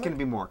the comic. It's going to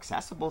be more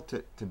accessible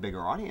to bigger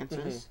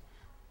audiences.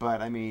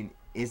 But I mean,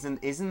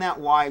 isn't that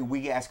why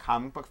we as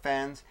comic book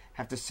fans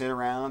have to sit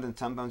around and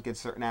sometimes get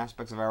certain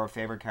aspects of our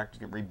favorite characters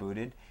get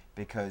rebooted?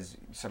 Because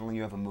suddenly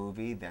you have a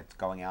movie that's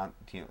going out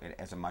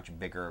as a much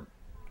bigger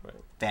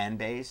fan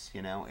base.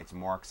 It's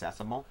more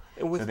accessible.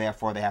 So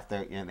therefore, they have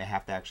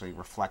to actually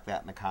reflect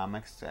that in the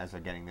comics as they're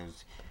getting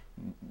those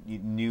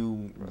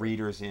new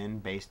readers in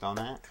based on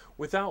that.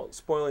 Without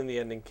spoiling the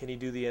ending, can you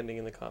do the ending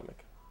in the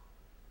comic?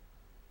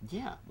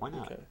 Yeah, why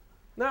not? Okay.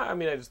 No, I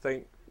mean, I just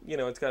think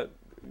it's got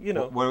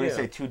What do we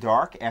say? Too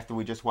dark after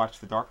we just watched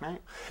The Dark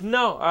Knight?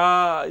 No,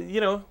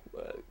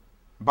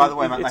 By the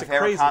way, my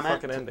favorite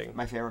comment. Ending.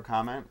 My favorite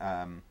comment.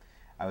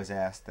 I was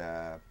asked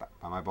by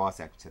my boss.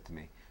 Actually said to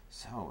me,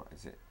 "So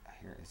is it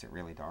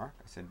really dark?"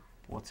 I said,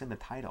 "Well, it's in the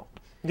title."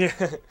 Yeah,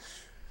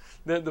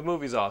 the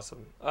movie's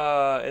awesome,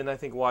 and I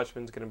think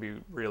Watchmen's going to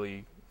be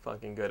really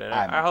fucking good, and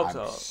I hope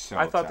so.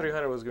 I thought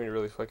 300 was going to be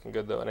really fucking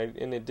good though,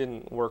 and it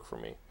didn't work for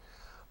me.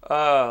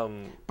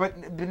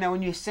 But now,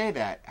 when you say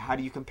that, how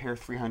do you compare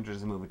 300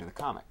 as a movie to the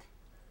comic?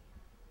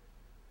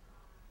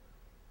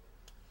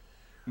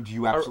 Do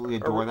you absolutely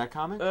adore that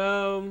comic?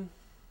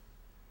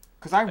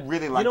 Because I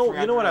really like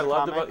 300. You know what I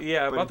loved comic,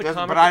 about the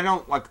comic? But I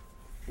don't like.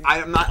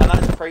 I'm not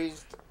as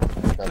praised.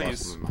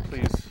 Please,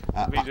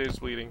 VJ's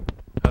bleeding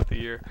out the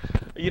ear.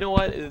 You know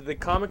what? The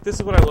comic. This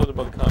is what I loved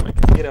about the comic.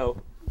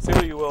 Say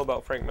what you will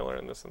about Frank Miller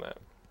and this and that.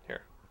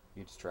 Here.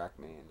 You distract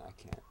me, and I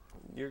can't.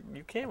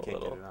 You came a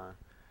little. Get it on.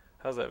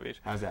 How's that, VJ?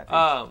 How's that?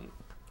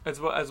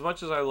 As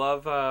much as I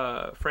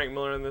love Frank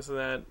Miller and this and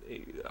that,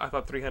 I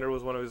thought 300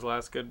 was one of his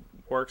last good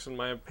works, in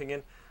my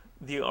opinion.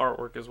 The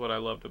artwork is what I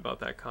loved about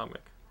that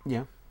comic.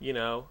 Yeah.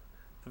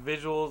 The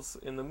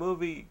visuals in the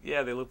movie,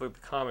 yeah, they look like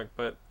the comic,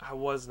 but I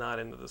was not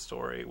into the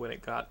story when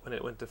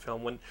it went to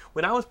film.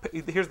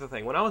 Here's the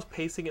thing: when I was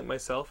pacing it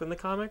myself in the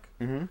comic,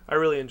 I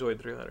really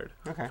enjoyed 300.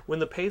 Okay. When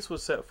the pace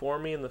was set for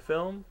me in the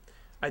film,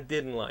 I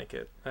didn't like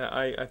it.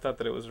 I thought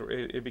that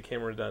it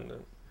became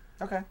redundant.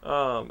 Okay.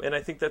 And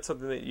I think that's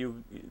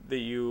something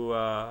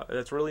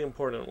that's really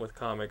important with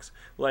comics.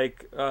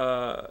 Like,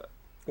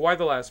 Y: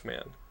 The Last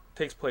Man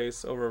takes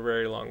place over a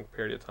very long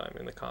period of time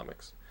in the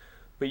comics.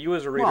 But you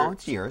as a reader... Well,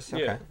 it's years,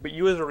 okay. Yeah, but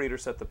you as a reader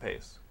set the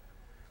pace.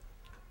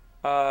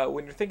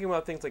 When you're thinking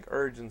about things like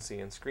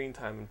urgency and screen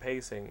time and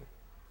pacing,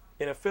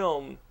 in a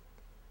film,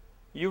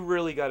 you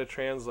really got to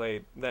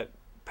translate that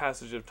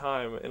passage of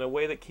time in a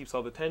way that keeps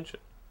all the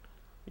tension.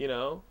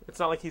 It's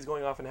not like he's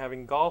going off and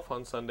having golf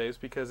on Sundays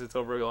because it's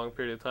over a long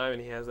period of time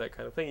and he has that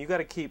kind of thing. You got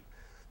to keep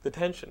the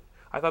tension.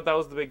 I thought that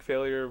was the big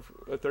failure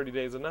of 30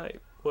 Days a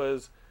Night,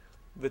 was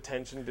the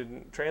tension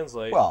didn't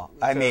translate. Well,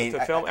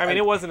 to film.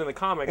 It wasn't in the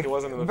comic. It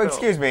wasn't in the film. But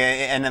excuse me,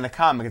 and in the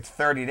comic, it's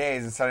 30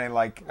 days, and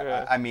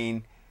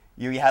suddenly,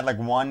 you had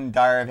one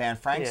Diary of Anne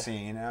Frank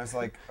scene, and I was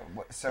like,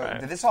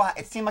 did this all?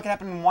 It seemed like it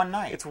happened in one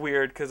night. It's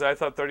weird because I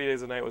thought 30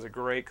 Days a Night was a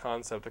great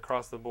concept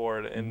across the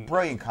board, and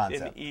brilliant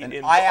concept.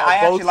 I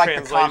actually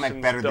like the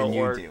comic better than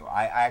you do.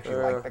 I actually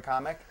like the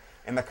comic.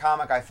 In the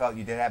comic, I felt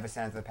you did have a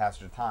sense of the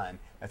passage of time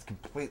that's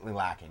completely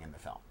lacking in the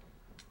film.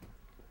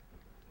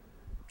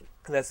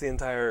 That's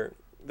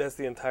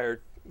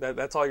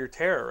all your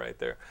terror right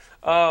there.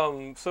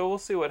 So we'll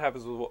see what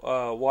happens with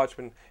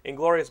Watchmen.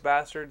 Inglourious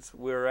Bastards,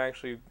 we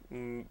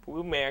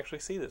may actually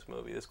see this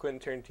movie, this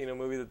Quentin Tarantino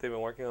movie that they've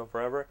been working on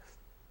forever.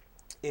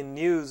 In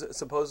news,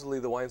 supposedly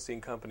the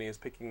Weinstein Company is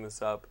picking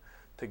this up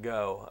to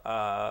go.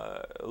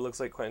 It looks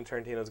like Quentin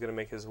Tarantino is going to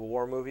make his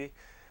war movie.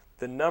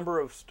 The number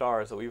of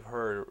stars that we've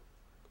heard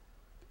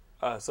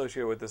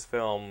associated with this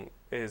film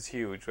is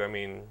huge.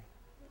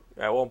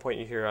 At one point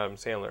you hear Adam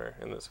Sandler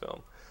in this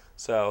film.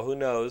 So who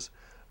knows?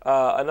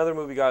 Another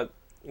movie got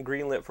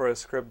greenlit for a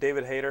script.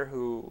 David Hayter,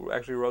 who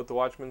actually wrote the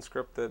Watchmen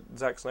script that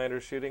Zack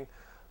Snyder's shooting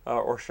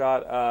or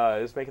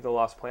shot, is making the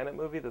Lost Planet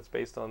movie that's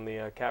based on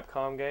the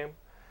Capcom game.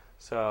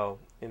 So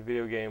in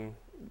video game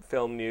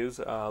film news,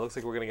 looks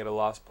like we're going to get a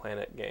Lost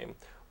Planet game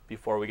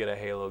before we get a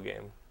Halo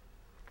game.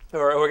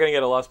 Or we're going to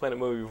get a Lost Planet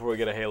movie before we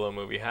get a Halo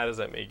movie. How does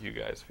that make you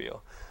guys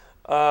feel?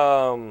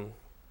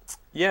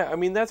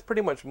 That's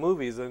pretty much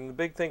movies. And the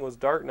big thing was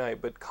Dark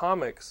Knight, but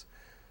comics...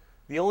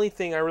 The only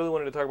thing I really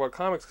wanted to talk about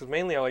comics, because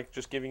mainly I like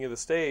just giving you the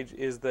stage,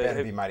 is that...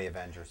 That'd be Mighty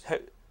Avengers.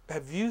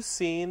 Have you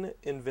seen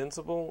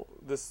Invincible,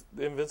 the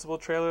Invincible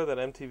trailer that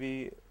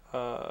MTV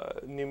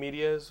New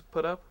Media has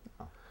put up.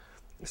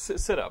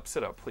 Sit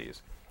up,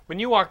 please. When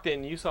you walked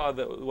in, you saw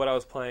what I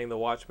was playing, the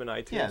Watchmen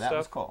iTunes stuff. Yeah, that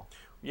was cool.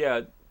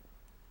 Yeah,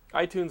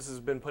 iTunes has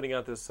been putting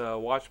out this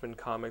Watchmen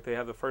comic. They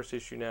have the first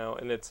issue now,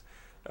 and it's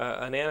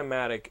an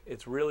animatic.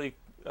 It's really,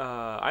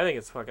 I think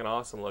it's fucking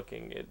awesome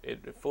looking.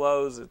 It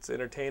flows. It's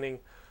entertaining.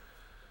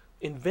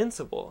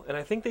 Invincible, and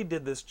I think they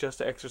did this just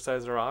to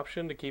exercise their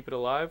option to keep it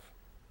alive.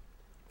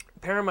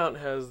 Paramount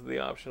has the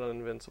option on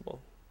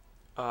Invincible.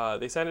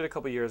 They signed it a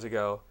couple years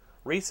ago.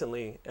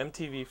 Recently,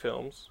 MTV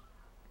Films,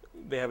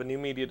 they have a new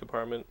media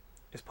department,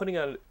 is putting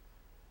out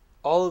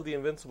all of the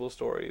Invincible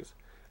stories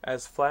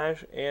as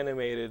Flash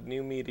animated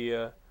new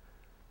media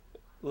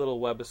little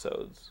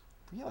webisodes.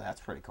 Really,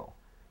 that's pretty cool.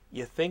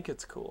 You think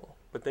it's cool,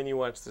 but then you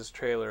watch this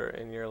trailer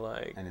and you're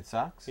like... And it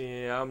sucks?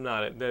 Yeah, I'm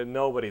not...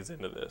 Nobody's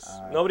into this.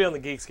 Nobody on the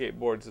Geekscape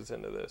boards is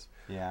into this.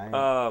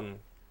 Yeah,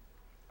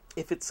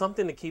 if it's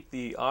something to keep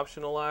the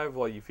option alive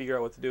while you figure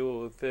out what to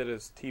do with it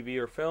as TV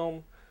or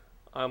film,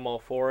 I'm all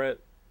for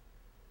it.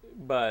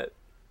 But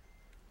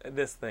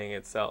this thing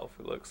itself,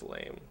 it looks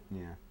lame.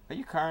 Yeah. Are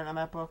you current on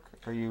that book?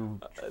 Are you?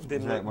 I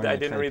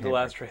didn't read the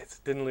last trades.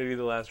 Didn't read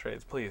the last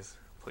trades. Please.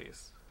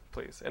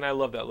 And I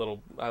love the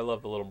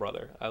little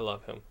brother. I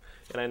love him,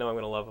 and I know I'm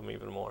going to love him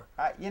even more.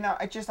 I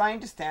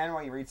understand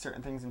why you read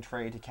certain things in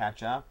trade to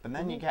catch up, and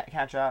then you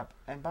catch up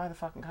and buy the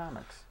fucking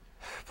comics.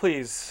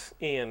 Please,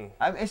 Ian.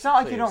 It's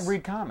not like you don't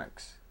read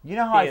comics. You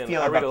know how Ian, I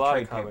feel I read about a the lot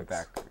trade of comics.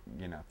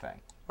 paperback,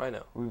 thing. I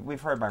know.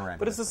 We've heard my rant.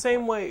 But it's the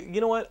same way.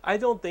 You know what? I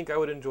don't think I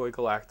would enjoy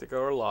Galactica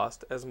or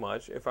Lost as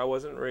much if I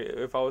wasn't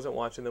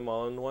watching them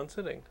all in one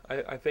sitting.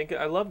 I think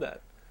I love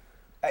that.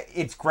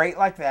 It's great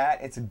like that.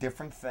 It's a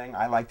different thing.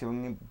 I like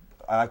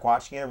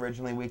watching it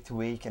originally week to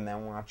week and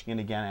then watching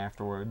it again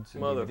afterwards.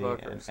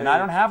 Motherfucker. And I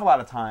don't have a lot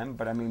of time,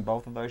 but I mean,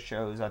 both of those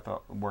shows I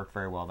thought worked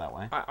very well that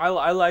way.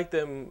 I like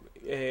them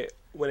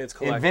when it's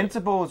collected.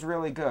 Invincible is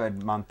really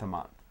good month to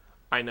month.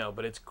 I know,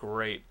 but it's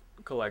great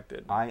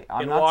collected.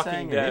 I'm not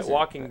saying it isn't,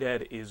 Walking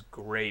Dead is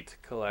great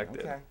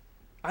collected. Okay.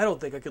 I don't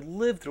think I could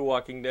live through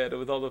Walking Dead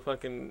with all the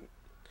fucking...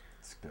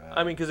 It's good.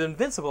 I mean, because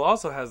Invincible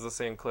also has the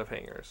same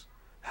cliffhangers.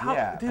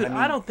 Dude,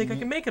 I don't think I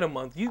can make it a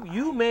month.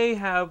 You may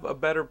have a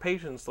better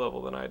patience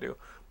level than I do,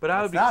 but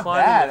I would be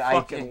climbing the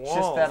fucking walls.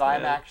 It's just that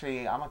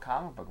man. I'm a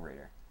comic book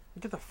reader.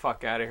 Get the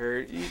fuck out of here.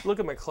 You look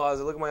at my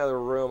closet, look at my other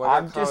room.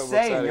 I'm just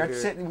saying,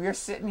 you're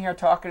sitting here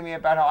talking to me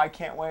about how I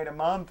can't wait a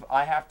month.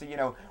 I have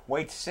to,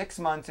 wait 6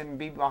 months and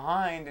be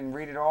behind and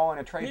read it all in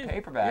a trade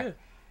paperback.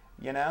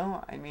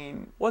 Yeah. I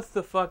mean... What's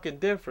the fucking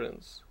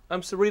difference?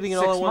 I'm reading it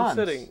all in one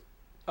sitting.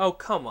 Oh,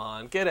 come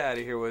on. Get out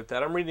of here with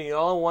that. I'm reading it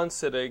all in one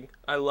sitting.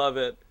 I love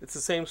it. It's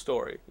the same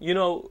story.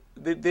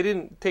 They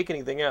didn't take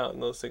anything out in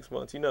those 6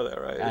 months. You know that,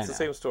 right? It's the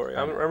same story.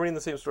 I'm reading the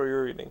same story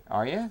you're reading.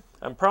 Are you?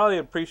 I'm probably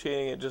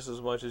appreciating it just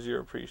as much as you're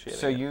appreciating it.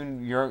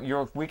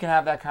 So we can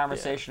have that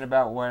conversation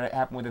about what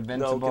happened with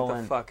Invincible. No,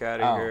 get the fuck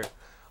out of here.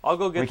 I'll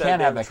go get we that. We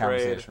can't have that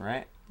trade. conversation,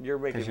 right? You're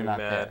making me not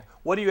mad. there.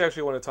 What do you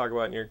actually want to talk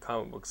about in your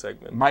comic book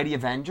segment? Mighty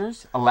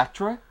Avengers?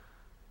 Elektra?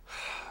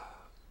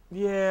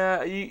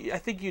 Yeah, I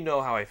think you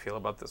know how I feel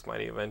about this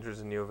Mighty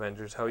Avengers and New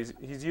Avengers. How he's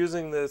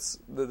using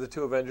the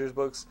two Avengers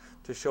books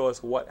to show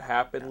us what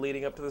happened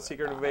leading up to the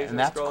Secret Invasion, and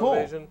that's Skrull cool.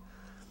 Invasion.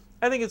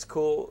 I think it's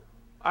cool.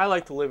 I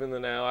like to live in the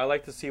now. I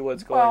like to see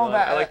what's going on.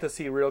 I like to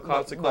see real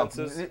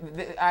consequences.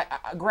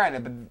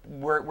 Granted,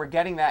 but we're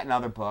getting that in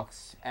other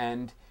books,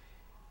 and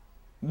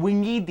we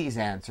need these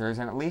answers,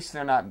 and at least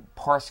they're not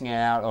parsing it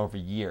out over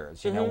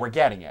years. We're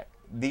getting it.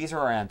 These are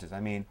our answers. I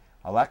mean,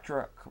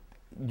 Elektra...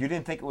 You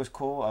didn't think it was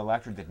cool?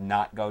 Elektra did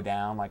not go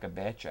down like a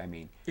bitch. I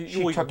mean,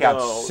 she took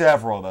out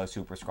several of those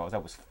Super Skrulls.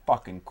 That was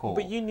fucking cool.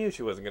 But you knew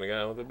she wasn't going to go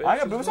down with a bitch. I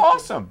know, but it was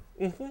awesome.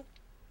 Mm-hmm.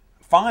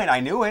 Fine, I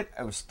knew it.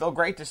 It was still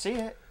great to see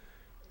it.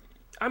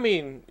 I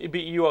mean,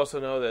 but you also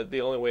know that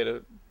the only way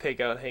to take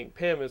out Hank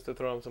Pym is to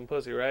throw him some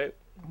pussy, right?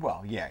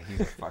 Well, yeah,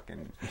 he's a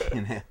fucking...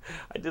 I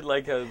did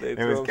like how they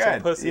threw him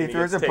some pussy and he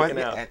gets taken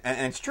out.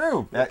 And it's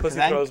true. The pussy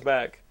throws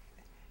back.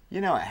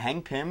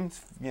 Hank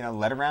Pym's,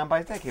 led around by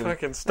his dick.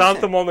 Fucking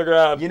stomped him on the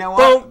ground. You know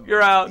what? Boom, you're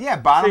out. Yeah,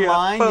 bottom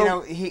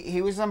line, he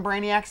was some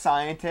brainiac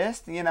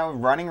scientist,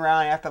 running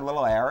around after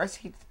little heiress.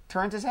 He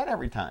turns his head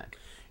every time.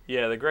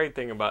 Yeah, the great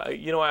thing about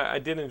it, I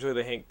did enjoy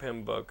the Hank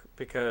Pym book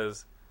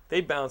because they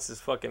bounced his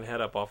fucking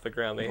head up off the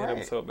ground. They hit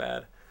him so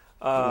bad.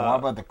 What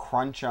about the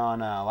crunch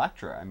on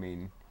Elektra? I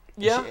mean,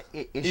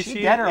 is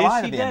she dead or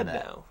alive at the end of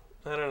that? Now?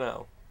 I don't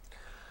know.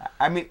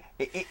 I mean,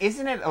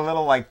 isn't it a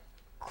little,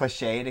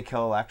 cliche to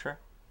kill Elektra?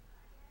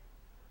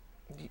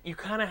 You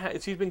kind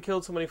of she's been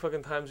killed so many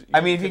fucking times.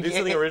 I mean, to do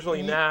something original,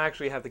 you now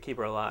actually have to keep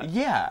her alive.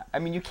 Yeah, I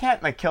mean, you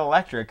can't kill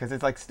Elektra because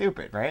it's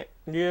stupid, right?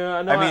 Yeah,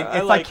 I know. I mean,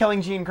 it's like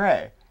killing Jean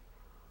Grey.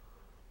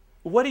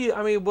 What do you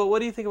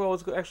think about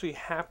what's actually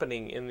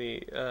happening in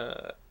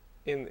the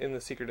in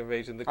the Secret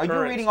Invasion? Are you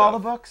reading all the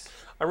books?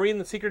 I'm reading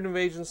the Secret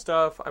Invasion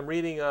stuff. I'm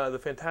reading the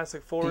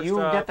Fantastic Four stuff. Do you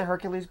get the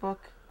Hercules book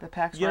that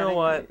Pax writing? You know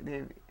what?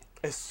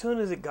 As soon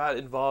as it got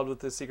involved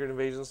with the Secret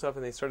Invasion stuff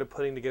and they started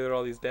putting together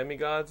all these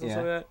demigods and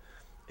stuff like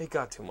that, It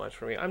got too much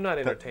for me. I'm not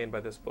entertained by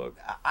this book.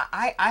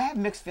 I have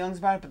mixed feelings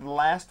about it, but the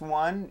last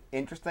one,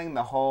 interesting,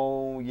 the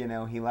whole,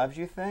 he loves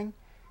you thing,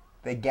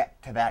 they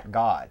get to that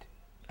God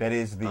that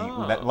is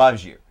that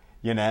loves you,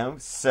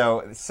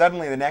 So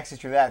suddenly the next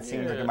issue of that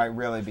seems like it might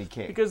really be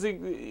key. Because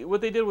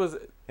what they did was...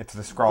 It's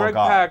the Skrull Greg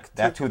God. Pak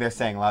That's who they're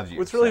saying loves you.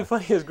 What's really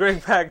funny is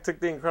Greg Pak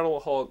took the Incredible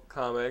Hulk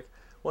comic.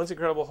 Once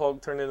Incredible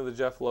Hulk turned into the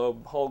Jeff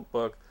Loeb Hulk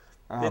book,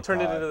 they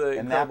turned it into the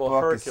Incredible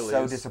Hercules. And that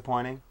book is so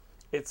disappointing.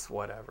 It's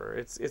whatever.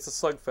 It's a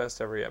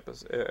slugfest every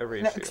episode,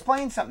 every now, issue.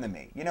 Explain something to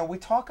me. We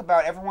talk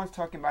about, everyone's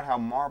talking about how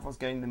Marvel's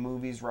getting the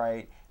movies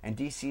right, and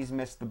DC's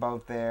missed the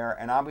boat there,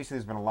 and obviously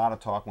there's been a lot of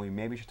talk, and we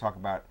maybe should talk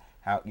about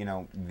how,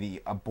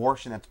 the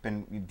abortion that's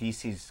been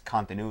DC's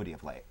continuity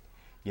of late,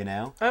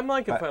 I'm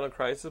liking Final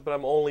Crisis, but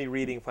I'm only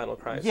reading Final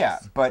Crisis. Yeah,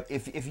 but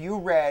if you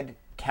read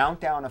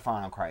Countdown to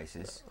Final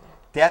Crisis,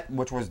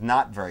 which was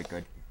not very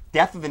good,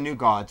 Death of the New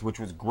Gods,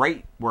 which was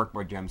great work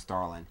by Jim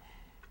Starlin,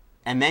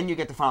 and then you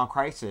get to Final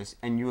Crisis,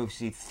 and you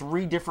see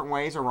 3 different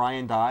ways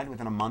Orion died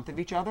within a month of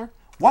each other.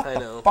 What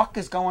the fuck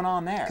is going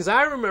on there? Because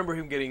I remember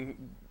him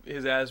getting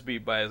his ass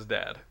beat by his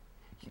dad.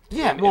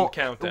 Yeah, in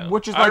Countdown.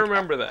 Which is I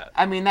remember that.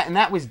 I mean,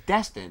 that was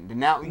destined. And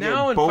now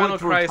in Final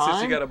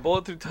Crisis, you got a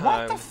bullet through time.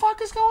 What the fuck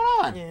is going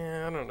on?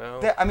 Yeah, I don't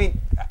know. I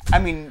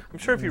mean, I'm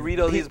sure if you read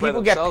all these by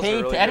people themselves, get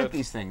paid really to edit good.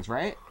 these things,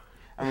 right?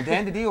 I mean,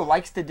 Dan DiDio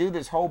likes to do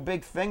this whole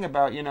big thing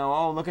about,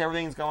 look,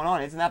 everything's going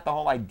on. Isn't that the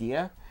whole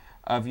idea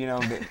of,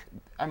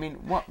 I mean,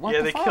 what yeah,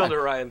 the they fuck? killed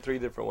Orion 3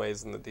 different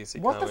ways in the DC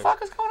What comic. the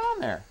fuck is going on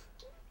there?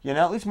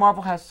 At least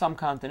Marvel has some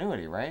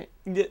continuity, right?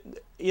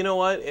 You know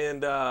what?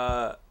 And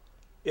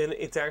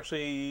it's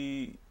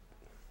actually...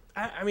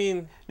 I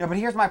mean... No, but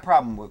here's my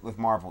problem with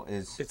Marvel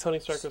is... Is Tony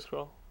Stark a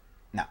Skrull?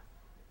 No.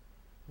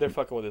 They're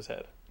fucking with his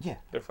head. Yeah.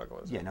 They're fucking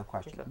with his head. Yeah, no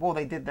question. Okay. Well,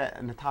 they did that,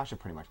 and Natasha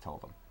pretty much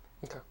told them.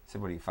 Okay.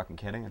 Said, what, are you fucking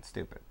kidding? It's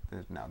stupid.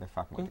 No, they're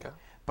fucking with Okay. you.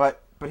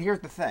 But here's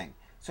the thing.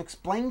 So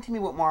explain to me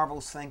what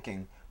Marvel's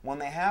thinking when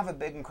they have a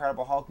big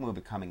Incredible Hulk movie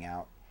coming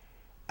out,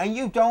 and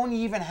you don't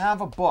even have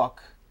a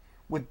book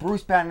with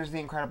Bruce Banner as the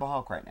Incredible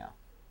Hulk right now.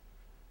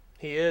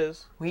 He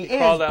is. He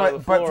crawled is, out of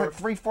the but floor.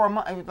 for 3-4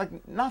 months, it was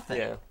like nothing.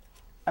 Yeah.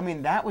 I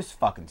mean, that was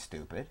fucking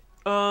stupid.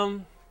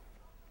 No,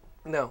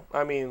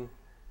 I mean,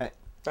 I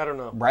don't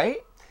know. Right?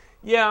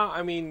 Yeah,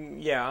 I mean,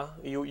 yeah.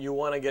 You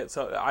want to get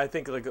so. I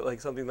think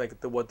like something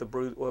like what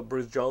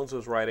Bruce Jones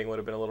was writing would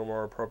have been a little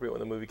more appropriate when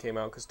the movie came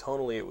out because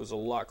tonally it was a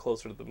lot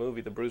closer to the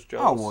movie. The Bruce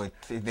Jones. Oh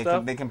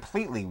well, they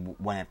completely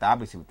went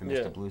obviously with the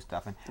Mr. Blue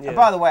stuff. And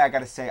by the way, I got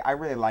to say, I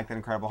really like that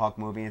Incredible Hulk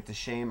movie. It's a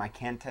shame I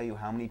can't tell you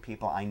how many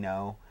people I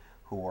know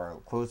who are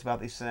clueless about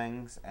these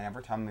things, and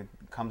every time it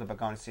comes up about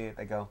going to see it,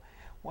 they go,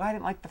 "Well, I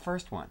didn't like the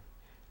first one,"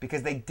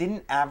 because they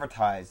didn't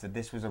advertise that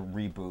this was a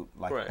reboot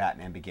like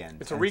Batman Begins.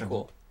 It's a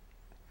requel.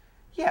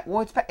 Yeah,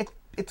 well,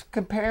 it's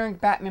comparing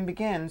Batman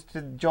Begins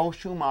to Joel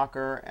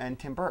Schumacher and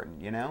Tim Burton,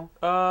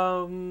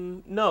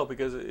 No,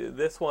 because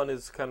this one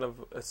is kind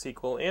of a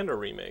sequel and a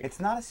remake.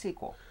 It's not a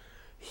sequel.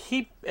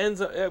 He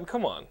ends up...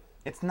 come on.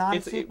 It's not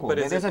a sequel. But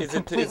There's a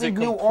completely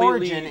new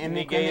origin in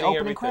the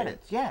opening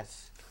credits.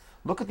 Yes.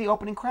 Look at the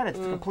opening credits.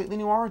 It's a completely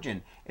new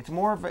origin. It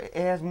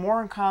has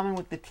more in common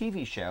with the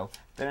TV show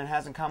than it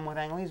has in common with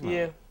Ang Lee's movie.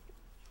 Yeah.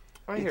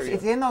 I hear you.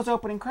 It's in those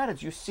opening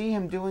credits. You see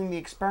him doing the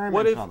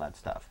experiments and all that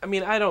stuff. I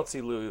mean, I don't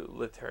see Louis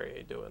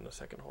Leterrier doing the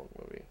second Hulk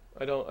movie.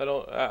 I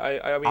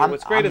mean,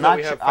 what's great is that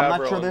we have Favreau.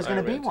 I'm not sure there's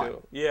going to be one.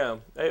 Too. Yeah,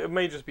 it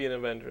may just be an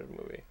Avengers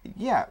movie.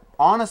 Yeah,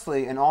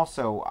 honestly, and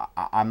also,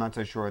 I'm not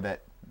so sure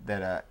that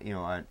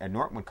Ed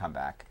Norton would come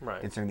back,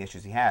 considering the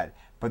issues he had.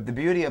 But the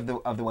beauty of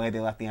the way they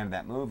left the end of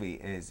that movie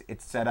is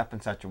it's set up in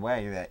such a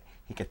way that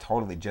he could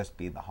totally just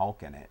be the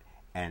Hulk in it.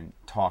 And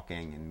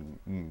talking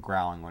and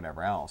growling,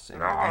 whatever else in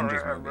the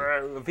Avengers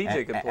movie.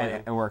 VJ could play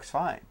him. It works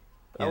fine.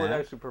 I would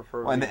actually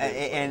prefer. Well,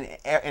 and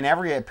in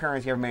every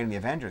appearance he ever made in the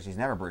Avengers, he's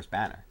never Bruce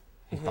Banner.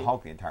 He's the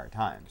Hulk the entire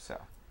time.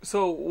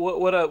 So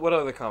what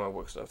other comic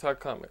book stuff? Talk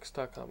comics.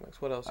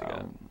 What else you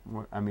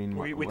got? I mean,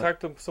 we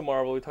talked some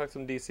Marvel. We talked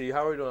some DC.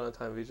 How are we doing on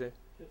time, VJ? 15.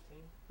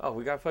 Oh,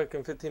 we got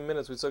fucking 15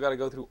 minutes. We still got to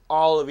go through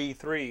all of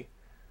E3.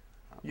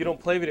 You don't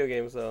play video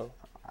games though.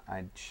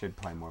 I should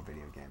play more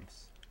video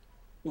games.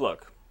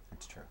 Look.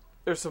 That's true.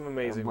 There's some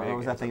amazing What video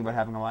was games that thing about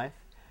having a life?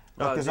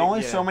 Look, there's yeah.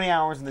 only so many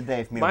hours in the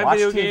day for me to My watch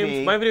video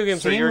TV, my video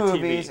games see are your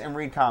movies, TV. and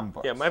read comic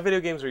books. Yeah, my video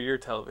games are your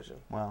television.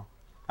 Well,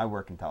 I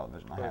work in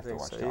television. I have to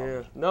watch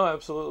television. Yeah. No,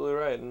 absolutely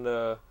right. And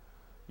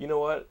you know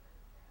what?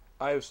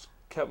 I've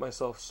kept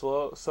myself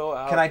so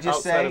out. Can I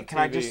just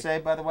TV. say,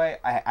 by the way,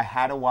 I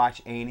had to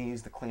watch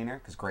A&E's The Cleaner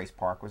because Grace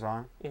Park was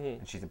on,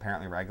 and she's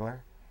apparently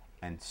regular,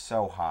 and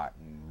so hot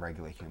and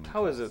regular human.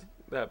 How is it?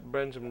 That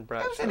Benjamin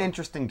Bratt. It's an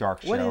interesting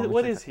dark show.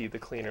 What is he? The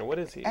Cleaner. What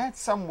is he?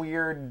 It's some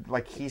weird,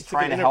 like he's It's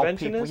trying like to an help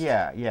people.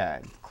 interventionist? Yeah,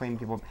 clean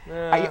people.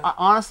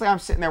 Honestly, I'm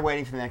sitting there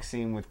waiting for the next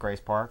scene with Grace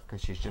Park because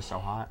she's just so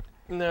hot.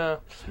 No.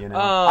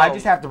 I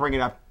just have to bring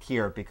it up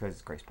here because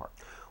it's Grace Park.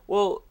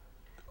 Well,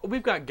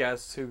 we've got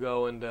guests who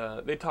go and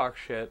they talk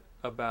shit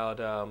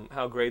about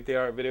how great they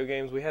are at video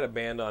games. We had a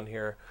band on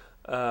here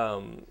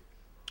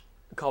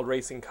called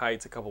Racing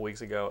Kites a couple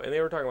weeks ago, and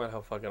they were talking about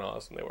how fucking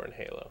awesome they were in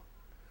Halo.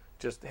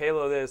 Just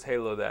Halo this,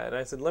 Halo that. And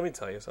I said, let me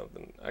tell you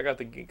something. I got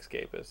the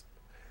Geekscapist.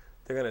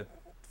 They're going to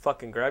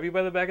fucking grab you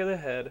by the back of the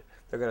head.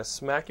 They're going to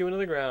smack you into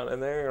the ground,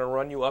 and they're going to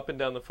run you up and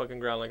down the fucking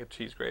ground like a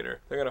cheese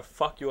grater. They're going to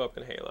fuck you up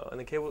in Halo. And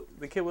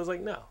the kid was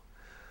like, no.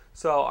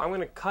 So I'm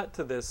going to cut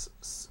to this,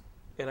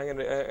 and I'm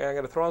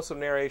going to throw some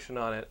narration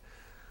on it.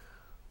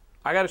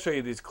 I got to show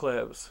you these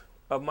clips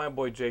of my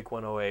boy Jake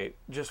 108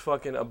 just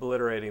fucking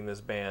obliterating this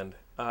band.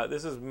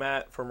 This is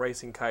Matt from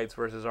Racing Kites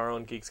versus our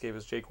own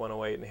Geekscapist Jake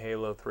 108 in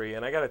Halo 3.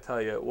 And I got to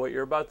tell you, what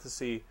you're about to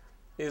see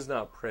is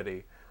not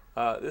pretty.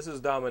 This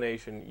is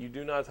domination. You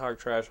do not talk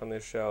trash on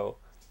this show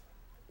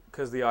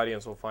because the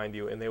audience will find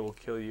you and they will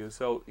kill you.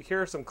 So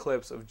here are some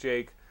clips of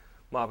Jake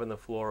mopping the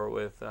floor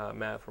with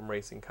Matt from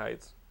Racing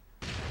Kites.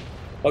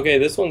 Okay,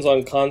 this one's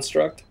on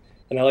Construct,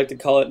 and I like to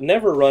call it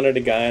Never Run at a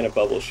Guy on a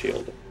Bubble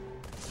Shield.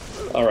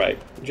 Alright,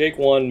 Jake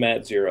 1,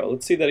 Matt 0.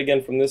 Let's see that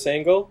again from this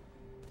angle.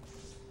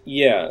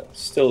 Yeah,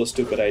 still a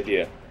stupid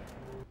idea.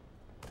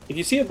 If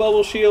you see a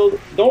bubble shield,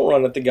 don't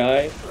run at the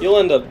guy. You'll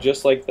end up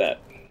just like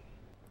that.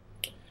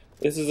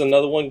 This is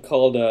another one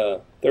called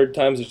Third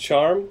Time's a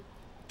Charm.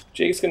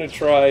 Jake's going to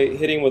try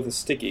hitting with a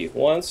sticky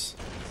once.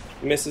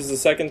 Misses the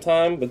second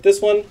time, but this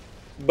one,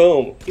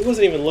 boom. He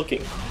wasn't even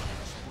looking.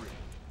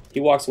 He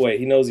walks away.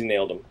 He knows he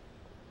nailed him.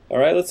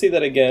 Alright, let's see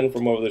that again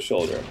from over the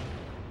shoulder.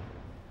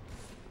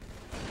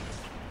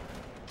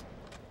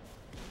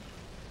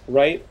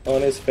 Right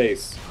on his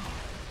face.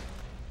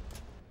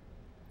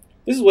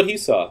 This is what he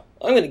saw.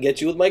 I'm going to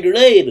get you with my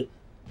grenade.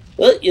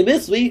 Oh, you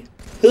missed me.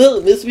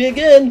 Missed me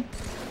again.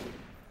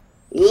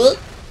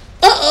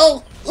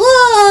 Uh-oh.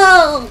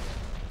 Oh!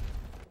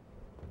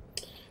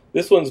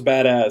 This one's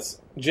badass.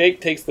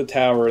 Jake takes the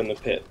tower in the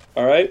pit.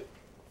 Alright?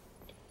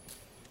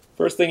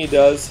 First thing he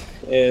does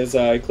is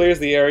he clears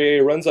the area.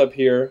 He runs up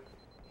here.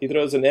 He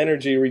throws an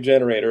energy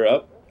regenerator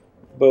up.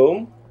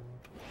 Boom.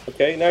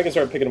 Okay, now I can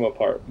start picking them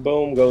apart.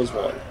 Boom, goes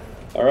one.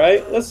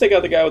 Alright, let's take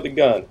out the guy with the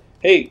gun.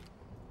 Hey,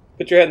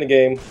 put your head in the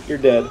game. You're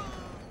dead.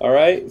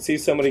 Alright, see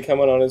somebody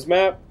coming on his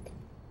map.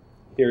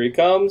 Here he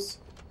comes.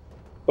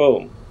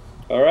 Boom.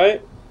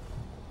 Alright.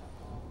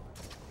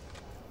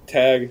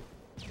 Tag.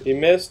 He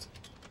missed.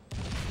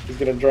 He's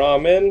going to draw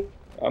him in.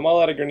 I'm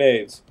all out of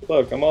grenades.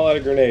 Look, I'm all out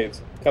of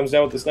grenades. Comes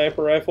down with the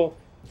sniper rifle.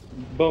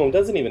 Boom,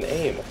 doesn't even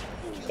aim.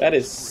 That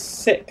is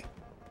sick.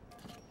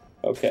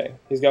 Okay,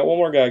 he's got one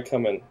more guy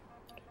coming.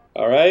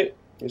 Alright,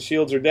 his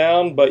shields are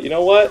down, but you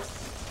know what?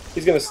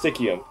 He's going to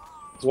sticky him.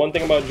 Because one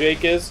thing about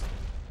Jake is,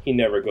 he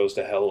never goes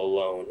to hell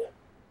alone.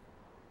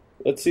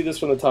 Let's see this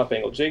from the top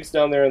angle. Jake's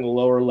down there in the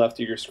lower left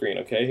of your screen,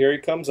 okay? Here he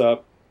comes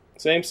up.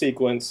 Same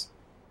sequence.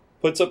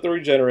 Puts up the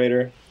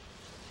regenerator.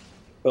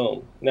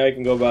 Boom. Now he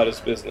can go about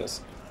his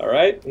business.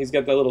 Alright? He's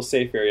got that little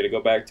safe area to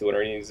go back to when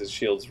he needs his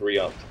shields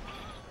re-upped.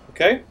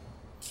 Okay?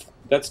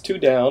 That's 2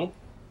 down.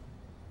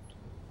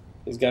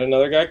 He's got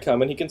another guy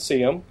coming. He can see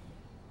him.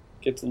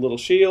 Gets a little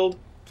shield.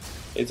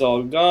 It's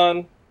all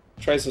gone.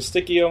 Tries to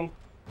sticky him.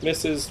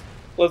 Misses.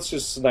 Let's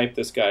just snipe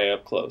this guy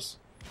up close.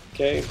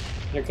 Okay?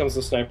 Here comes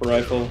the sniper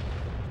rifle.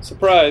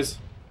 Surprise!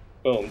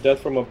 Boom. Death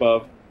from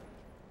above.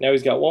 Now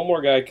he's got one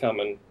more guy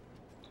coming.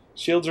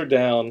 Shields are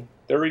down.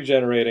 They're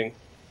regenerating.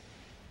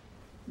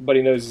 But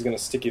he knows he's going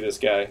to sticky this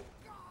guy.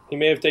 He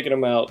may have taken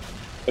him out,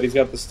 but he's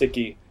got the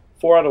sticky.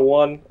 4 out of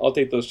 1. I'll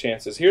take those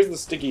chances. Here's the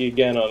sticky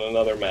again on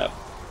another map.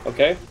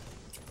 Okay?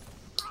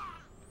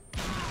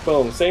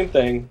 Boom. Same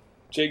thing.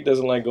 Jake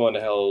doesn't like going to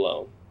hell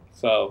alone.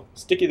 So,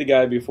 sticky the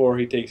guy before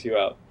he takes you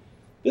out.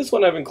 This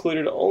one I've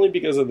included only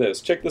because of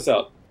this. Check this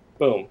out.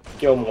 Boom.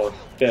 Gilmore.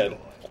 Dead.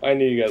 I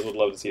knew you guys would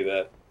love to see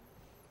that.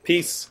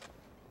 Peace.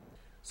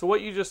 So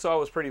what you just saw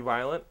was pretty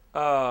violent.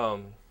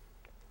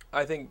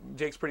 I think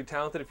Jake's pretty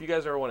talented. If you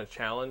guys ever want to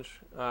challenge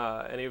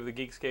any of the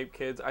Geekscape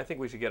kids, I think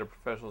we should get a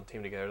professional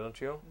team together, don't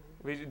you?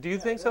 Do you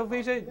think so,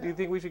 VJ? Yeah. Do you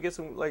think we should get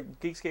some like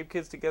Geekscape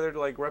kids together to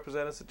like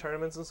represent us at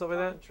tournaments and stuff like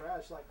that?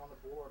 Trash like on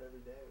the board every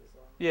day. So.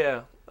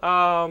 Yeah.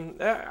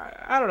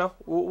 I don't know.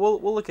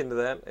 We'll look into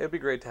that. It'd be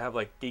great to have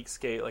like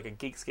Geekscape, like a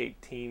Geekscape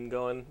team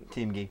going.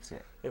 Team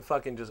Geekscape. And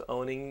fucking just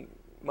owning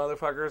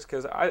motherfuckers,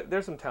 because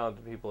there's some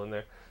talented people in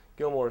there.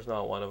 Gilmore's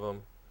not one of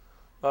them.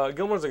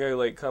 Gilmore's the guy who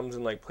like comes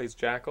and like plays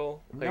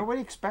Jackal. Like,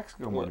 nobody expects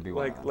Gilmore to be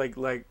one.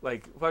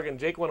 Like fucking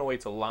Jake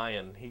 108's a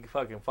lion. He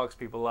fucking fucks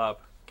people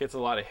up, gets a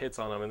lot of hits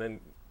on them, and then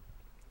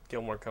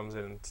Gilmore comes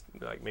in and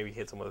like maybe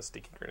hits him with a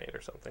sticky grenade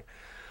or something.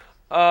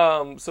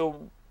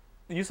 So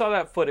you saw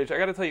that footage. I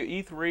got to tell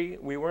you, E3,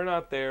 we were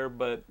not there,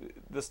 but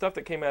the stuff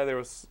that came out of there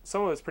was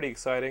some of it's pretty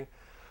exciting.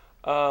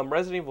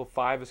 Resident Evil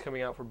 5 is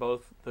coming out for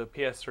both the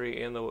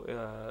PS3 and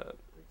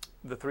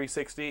the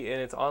 360,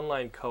 and it's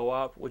online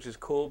co-op, which is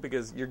cool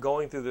because you're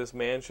going through this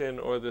mansion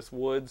or this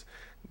woods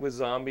with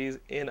zombies,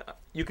 and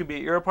you could be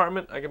at your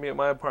apartment, I can be at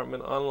my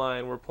apartment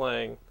online. We're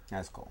playing.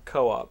 That's cool.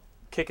 Co-op,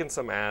 kicking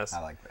some ass.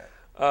 I like that.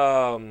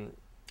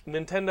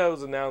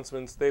 Nintendo's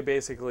announcements, they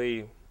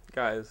basically,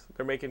 guys,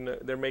 they're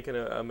making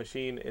a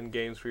machine and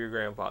games for your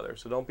grandfather.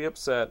 So don't be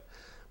upset.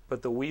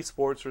 But the Wii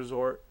Sports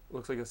Resort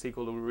looks like a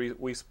sequel to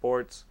Wii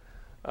Sports.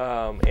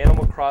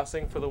 Animal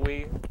Crossing for the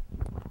Wii.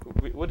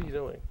 What are you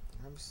doing?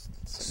 I'm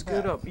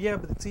Scoot up. Yeah,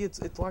 but see,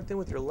 it's locked in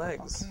with your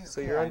legs, so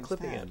you're I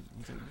unclipping it. understand.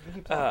 You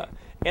keep talking.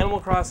 Animal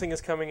Crossing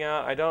is coming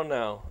out. I don't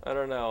know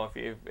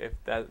if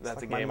that's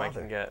like a my game I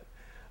mother. can get.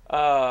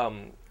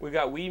 We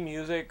got Wii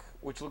Music,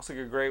 which looks like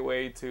a great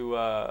way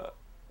to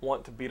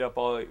want to beat up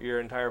all your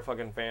entire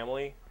fucking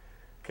family.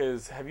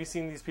 Because have you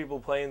seen these people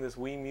playing this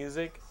Wii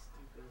Music?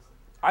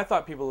 I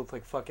thought people looked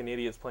like fucking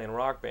idiots playing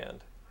Rock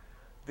Band.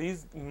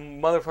 These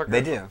motherfuckers.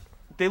 They do.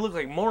 They look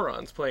like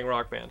morons playing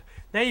Rock Band.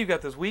 Now you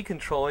got this Wii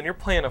control and you're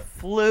playing a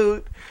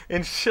flute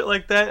and shit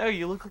like that. Oh,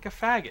 you look like a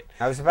faggot.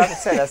 I was about to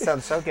say, that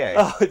sounds so gay.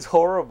 Oh, it's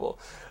horrible.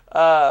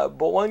 But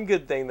one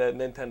good thing that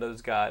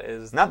Nintendo's got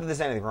is... Not that there's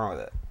anything wrong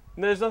with it.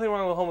 There's nothing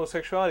wrong with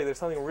homosexuality. There's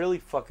something really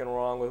fucking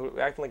wrong with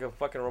acting like a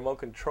fucking remote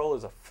control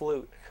is a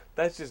flute.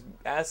 That's just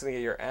asking to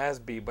get your ass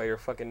beat by your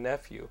fucking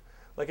nephew.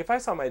 Like, if I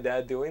saw my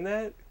dad doing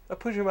that, I'd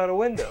push him out a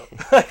window.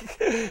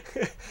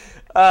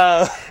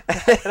 I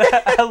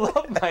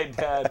love my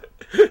dad.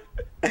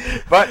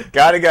 But,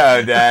 gotta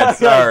go, Dad.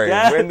 Sorry.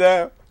 Dad.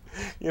 Window?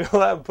 You know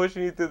what? I'm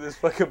pushing you through this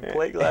fucking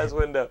plate glass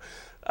window.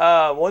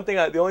 The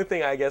only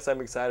thing I guess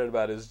I'm excited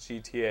about is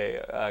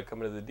GTA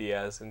coming to the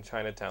DS and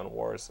Chinatown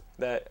Wars.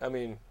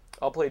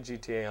 I'll play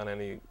GTA on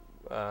any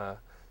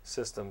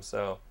system,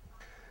 so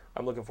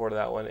I'm looking forward to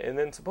that one. And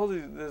then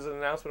supposedly there's an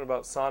announcement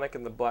about Sonic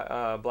and the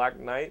Black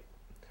Knight.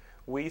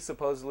 Wii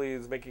supposedly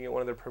is making it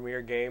one of their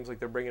premier games. Like,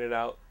 they're bringing it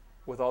out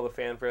with all the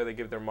fanfare they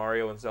give their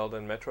Mario and Zelda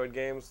and Metroid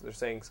games. They're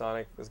saying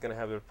Sonic is going to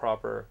have a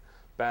proper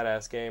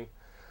badass game.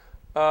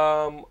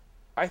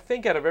 I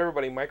think out of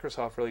everybody,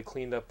 Microsoft really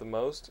cleaned up the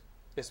most,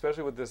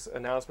 especially with this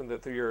announcement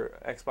that through your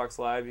Xbox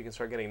Live you can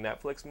start getting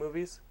Netflix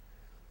movies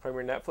from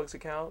your Netflix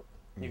account.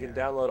 You can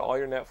download all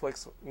your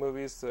Netflix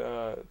movies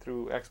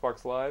through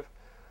Xbox Live.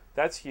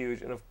 That's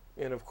huge.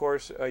 And of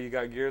course, you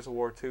got Gears of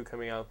War 2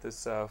 coming out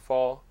this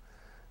fall.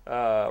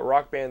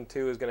 Rock Band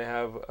 2 is going to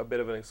have a bit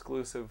of an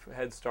exclusive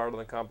head start on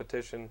the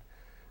competition.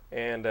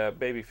 And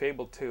baby,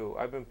 Fable 2.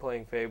 I've been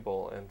playing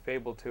Fable, and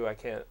Fable 2, I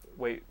can't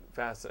wait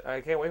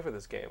for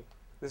this game.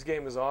 This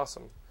game is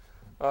awesome.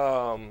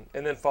 And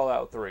then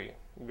Fallout 3.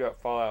 We've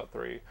got Fallout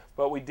 3.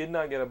 But we did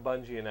not get a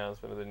Bungie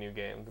announcement of the new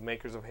game. The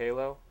makers of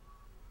Halo.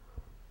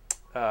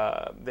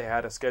 They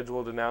had a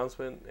scheduled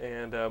announcement,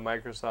 and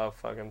Microsoft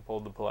fucking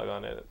pulled the plug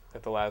on it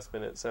at the last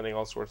minute, sending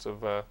all sorts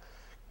of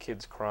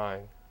kids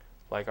crying,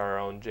 like our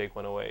own Jake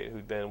 108,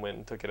 who then went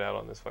and took it out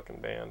on this fucking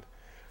band.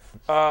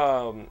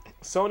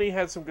 Sony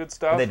had some good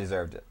stuff. They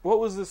deserved it. What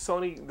was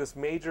this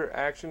major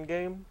action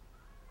game?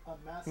 A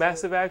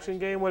Massive action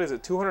game? What is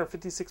it?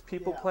 256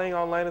 people playing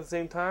online at the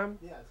same time?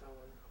 Yeah, totally.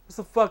 What's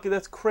the fuck?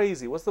 That's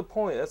crazy. What's the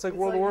point? That's like It's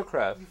World of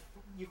Warcraft.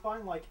 You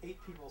find like 8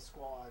 people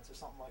squads or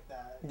something like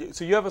that.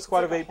 So you have a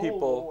squad of like 8 a whole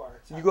people. war.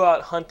 You go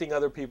out hunting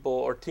other people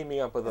or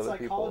teaming up with It's other like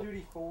people. Call of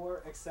Duty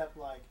 4, except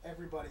like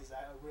everybody's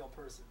a real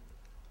person.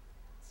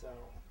 So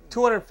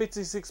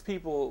 256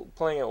 people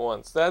playing at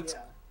once. That's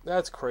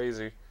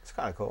crazy. It's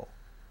kind of cool.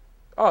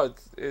 Oh,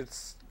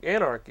 it's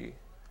anarchy.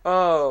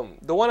 The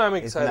one I'm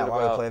Isn't excited that why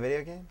we about. play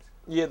video games?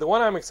 Yeah, the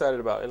one I'm excited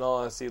about. In all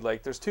honesty,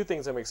 like, there's 2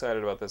 things I'm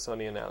excited about that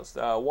Sony announced.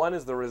 One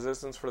is the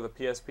Resistance for the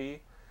PSP.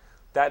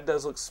 That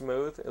does look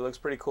smooth. It looks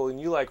pretty cool,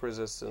 and you like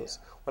Resistance.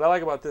 Yeah. What I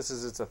like about this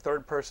is it's a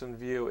third-person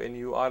view, and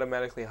you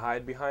automatically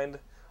hide behind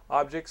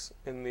objects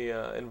in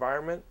the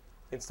environment.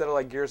 Instead of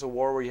like Gears of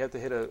War, where you have to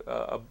hit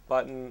a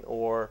button,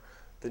 or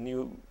the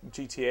new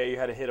GTA, you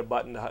had to hit a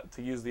button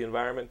to use the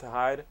environment to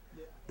hide.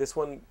 Yeah. This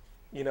one,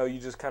 you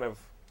just kind of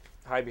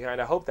hide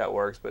behind. I hope that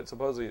works, but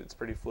supposedly it's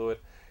pretty fluid.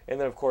 And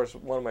then, of course,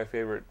 one of my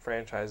favorite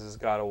franchises,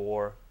 God of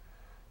War.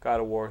 God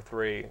of War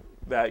 3.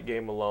 That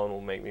game alone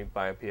will make me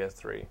buy a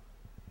PS3.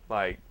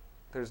 Like,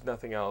 there's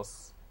nothing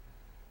else.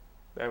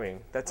 I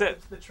mean, that's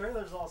it. The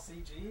trailer's all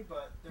CG,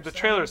 but the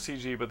trailer's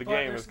CG, but the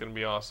game is going to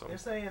be awesome. They're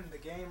saying the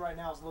game right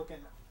now is looking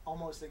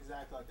almost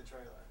exactly like the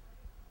trailer.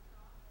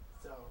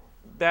 So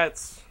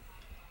that's...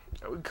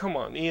 Come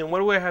on, Ian, what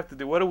do I have to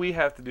do? What do we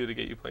have to do to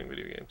get you playing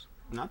video games?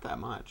 Not that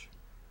much.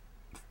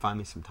 Find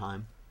me some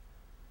time.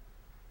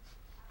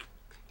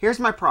 Here's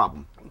my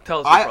problem. Tell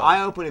us your problem.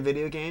 I open a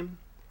video game,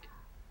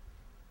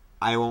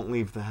 I won't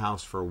leave the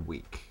house for a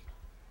week.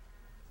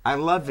 I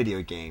love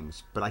video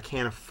games, but I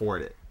can't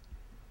afford it.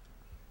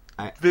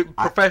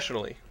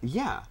 Professionally.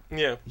 Yeah.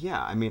 Yeah.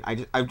 Yeah. I mean,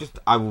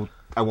 I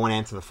won't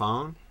answer the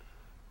phone.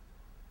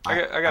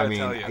 I gotta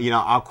tell you.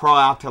 I'll crawl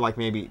out to like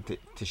maybe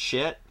to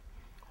shit.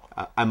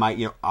 I might,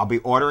 I'll be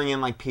ordering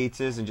in like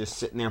pizzas and just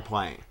sitting there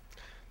playing.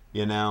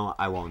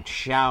 I won't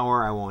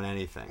shower. I won't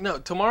anything. No,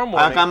 tomorrow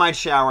morning. I might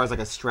shower as like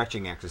a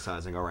stretching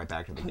exercise and go right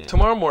back to the game.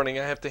 Tomorrow morning,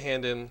 I have to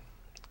hand in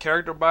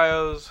character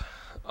bios,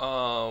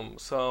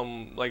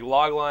 some like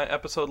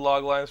episode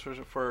log lines for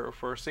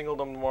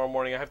Singledom tomorrow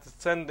morning. I have to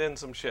send in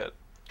some shit.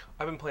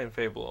 I've been playing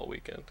Fable all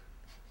weekend.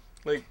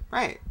 Like,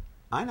 right.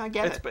 I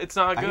get it. It's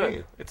not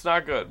good. It's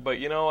not good, but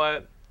you know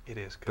what? It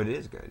is good. But it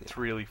is good. Yeah. It's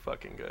really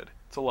fucking good.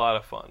 It's a lot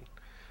of fun.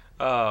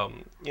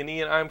 And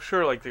Ian, I'm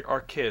sure like our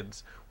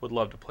kids would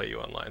love to play you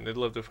online. They'd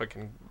love to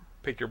fucking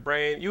pick your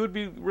brain. You would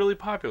be really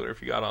popular if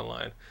you got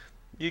online.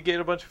 You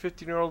get a bunch of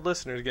 15-year-old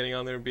listeners getting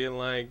on there and being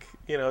like,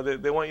 you know,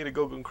 they want you to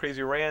go on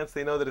crazy rants.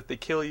 They know that if they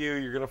kill you,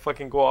 you're going to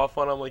fucking go off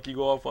on them like you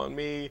go off on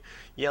me,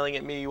 yelling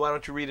at me, why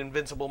don't you read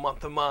Invincible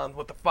month to month?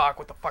 What the fuck?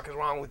 What the fuck is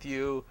wrong with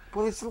you?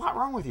 Well, there's a lot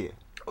wrong with you.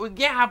 Well,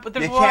 yeah, but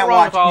there's You a lot can't wrong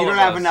watch. with all You don't of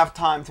have us. enough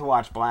time to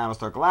watch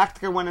Battlestar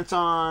Galactica when it's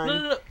on.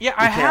 No. Yeah, You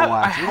I can't have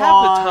watch the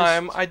Lost.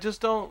 time. I just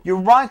don't. You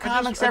run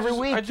comics every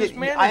week. I just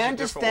manage I it different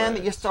understand that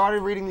you ways.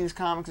 started reading these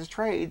comics as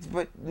trades,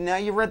 but now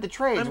you read the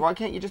trades. Why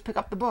can't you just pick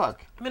up the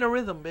book? I'm in a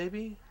rhythm,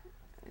 baby.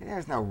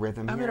 There's no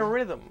rhythm I'm here. in a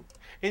rhythm.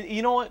 And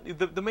you know what?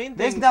 The main thing.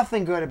 There's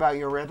nothing good about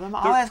your rhythm.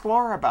 I'll ask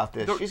Laura about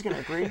this. She's going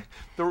to agree.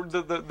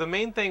 The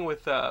main thing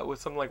with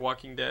something like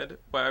Walking Dead,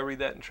 why I read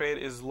that in trade,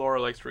 is Laura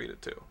likes to read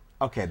it too.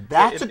 Okay,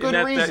 that's a good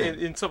reason.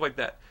 And stuff like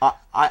that.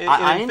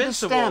 I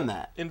Invincible, understand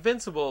that.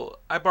 Invincible,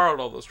 I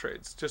borrowed all those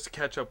trades just to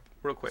catch up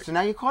real quick. So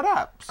now you caught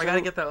up. So, I gotta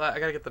get that. I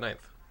gotta get the 9th.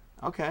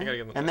 Okay. gotta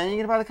get the And then you're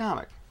going to buy the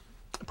comic.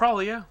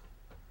 Probably, yeah.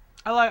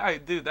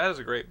 Dude, that is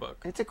a great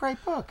book. It's a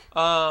great book.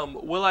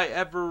 Will I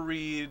ever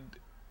read?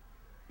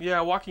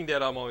 Yeah, Walking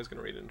Dead. I'm always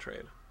gonna read it in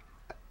trade.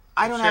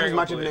 I don't have as sharing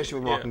much of with an Blade, issue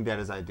with yeah. Walking Dead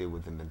as I do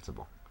with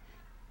Invincible.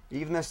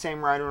 Even the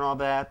same writer and all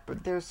that,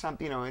 but there's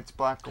something, you know, it's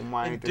black and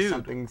white. And there's dude,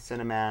 something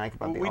cinematic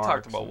about the We arcs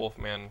talked about and-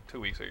 Wolfman 2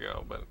 weeks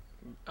ago, but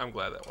I'm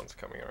glad that one's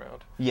coming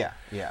around. Yeah.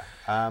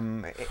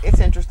 It's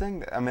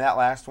interesting. I mean, that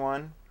last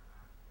one,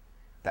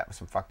 that was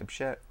some fucked up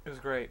shit. It was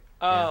great.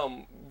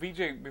 Yeah.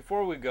 VJ,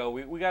 before we go,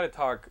 we got to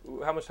talk.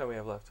 How much time we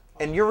have left?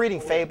 And you're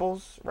reading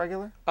Fables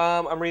regular?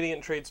 I'm reading it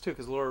in trades too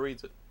because Laura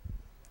reads it.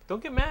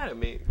 Don't get mad at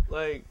me.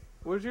 Like,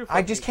 where's your?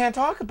 I just can't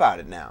talk about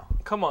it now.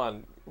 Come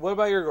on. What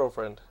about your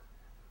girlfriend?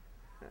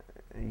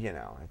 You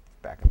know, it's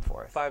back and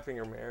forth. Five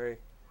Finger Mary.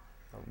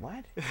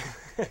 What?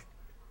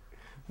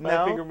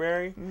 Five Finger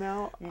Mary.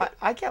 No,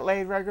 I get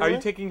laid regularly. Are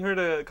you taking her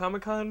to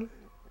Comic-Con?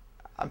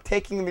 I'm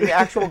taking the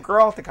actual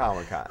girl to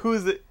Comic-Con. Who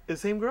is it? The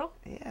same girl?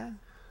 Yeah.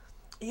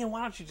 Ian,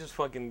 why don't you just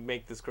fucking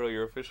make this girl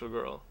your official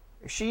girl?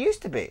 She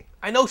used to be.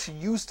 I know she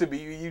used to be.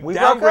 You We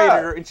broke downgraded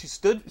up. her, and she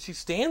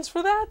stands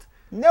for that.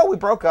 No, we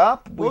broke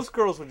up. Most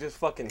girls would just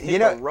fucking hit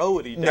the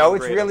road. No,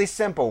 it's really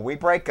simple. We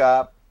break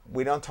up.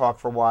 We don't talk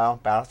for a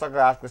while. Battlestar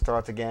Galactica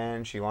starts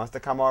again. She wants to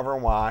come over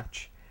and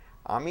watch.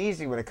 I'm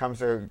easy when it comes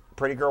to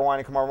pretty girl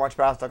wanting to come over and watch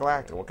Battlestar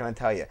Galactica. What can I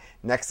tell you?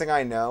 Next thing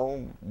I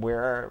know,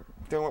 we're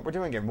doing what we're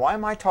doing again. Why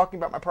am I talking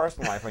about my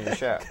personal life on your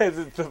show? Because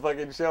it's a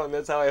fucking show, and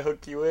that's how I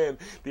hook you in.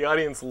 The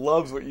audience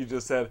loves what you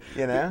just said.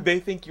 You know? They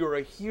think you're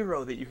a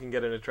hero that you can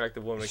get an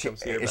attractive woman to come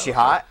see it. Is she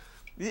hot?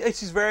 Yeah,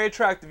 she's very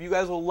attractive. You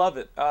guys will love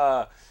it.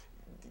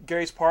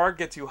 Gary's Park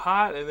gets you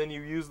hot, and then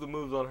you use the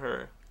moves on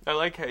her. I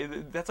like how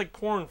that's like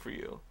porn for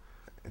you.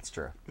 It's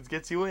true. It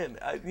gets you in.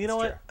 You know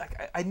what?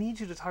 I need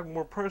you to talk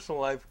more personal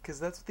life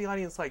because that's what the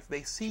audience likes.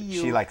 They see you.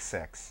 She likes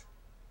sex.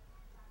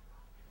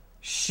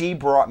 She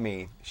brought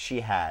me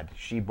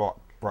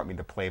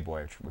the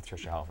Playboy with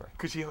Trisha Helfer.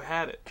 Because she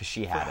had it. Because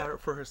she had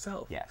it. For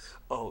herself. Yes.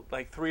 Oh,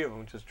 like 3 of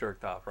them just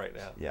jerked off right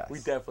now. Yes. We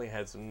definitely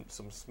had some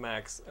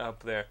smacks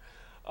up there.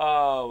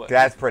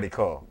 That's pretty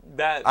cool.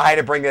 I I had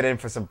to bring that in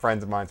for some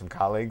friends of mine, some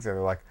colleagues, and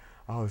they're like,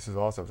 "Oh, this is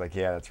awesome." I was like,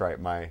 "Yeah, that's right.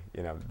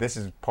 This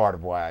is part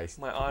of why I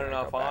my on and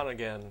off on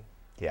again.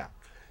 Yeah.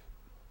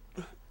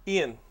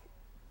 Ian,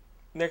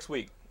 next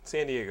week,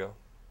 San Diego.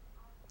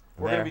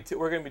 We're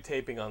gonna be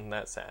taping on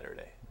that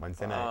Saturday.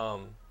 Wednesday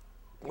night.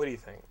 What do you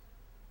think?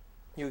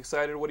 You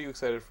excited? What are you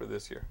excited for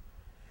this year?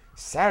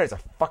 Saturday's a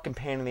fucking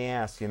pain in the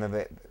ass.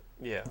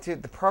 Yeah.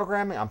 Dude, the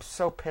programming, I'm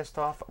so pissed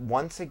off.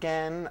 Once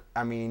again,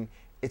 I mean,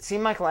 it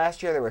seemed like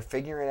last year they were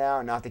figuring it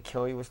out not to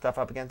kill you with stuff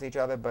up against each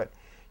other, but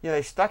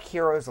they stuck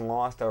Heroes and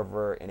Lost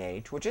over in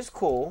H, which is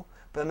cool,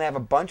 but then they have a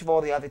bunch of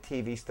all the other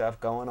TV stuff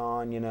going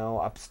on,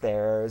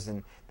 upstairs,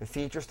 and the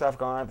feature stuff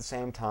going on at the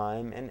same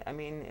time, and I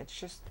mean, it's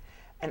just...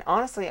 And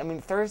honestly, I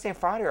mean, Thursday and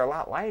Friday are a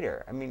lot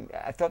lighter. I mean,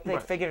 I thought they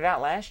figured it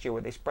out last year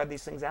where they spread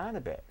these things out a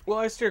bit. Well,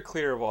 I steer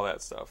clear of all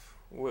that stuff.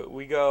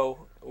 We've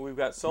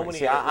got so many.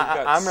 See,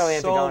 I'm really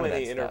into going to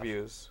that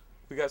interviews. stuff.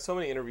 We've got so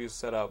many interviews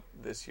set up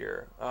this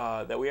year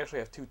that we actually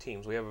have 2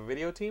 teams. We have a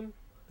video team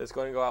that's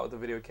going to go out with a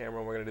video camera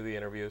and we're going to do the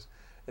interviews.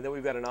 And then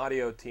we've got an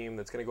audio team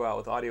that's going to go out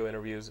with audio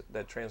interviews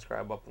that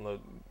transcribe up on the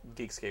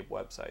Geekscape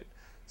website.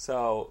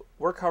 So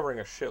we're covering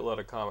a shitload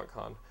of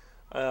Comic-Con.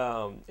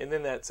 And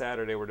then that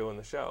Saturday we're doing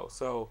the show.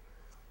 So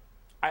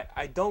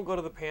I don't go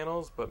to the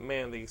panels, but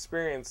man, the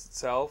experience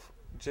itself,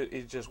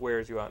 it just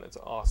wears you out and it's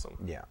awesome.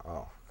 Yeah,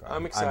 oh God.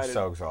 I'm excited. I'm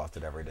so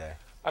exhausted every day.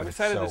 I'm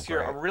excited this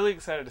year. I'm really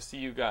excited to see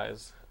you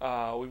guys.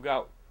 We've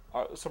got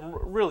some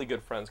really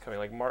good friends coming,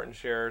 like Martin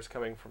Scherer's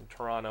coming from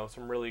Toronto.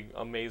 Some really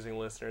amazing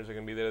listeners are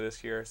going to be there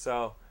this year.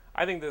 So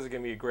I think this is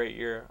going to be a great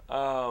year.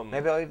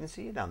 Maybe I'll even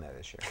see you down there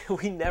this year.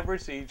 We never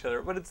see each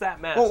other, but it's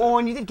that massive. Well,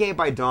 when you did Gay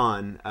by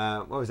Dawn,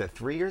 what was that,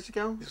 3 years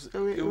ago?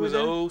 It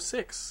was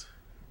 06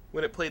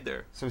 when it played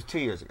there. So it was 2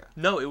 years ago.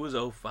 No, it was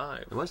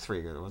 05. It was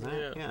 3 years ago, wasn't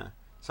it? Yeah.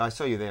 So I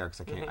saw you there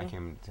because I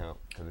came to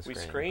the We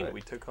screening. screened.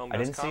 We took home I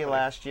Best didn't see you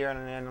Comedy. last year, and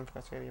I don't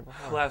think I saw you the year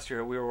before. Last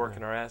year we were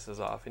working our asses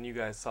off, and you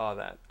guys saw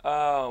that.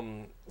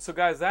 So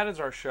guys, that is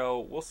our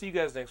show. We'll see you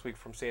guys next week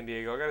from San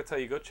Diego. I got to tell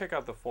you, go check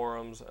out the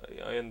forums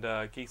and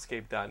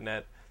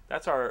Geekscape.net.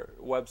 That's our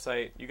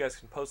website. You guys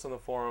can post on the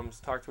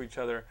forums, talk to each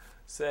other,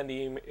 send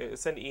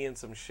Ian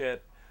some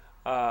shit.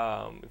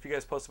 If you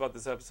guys post about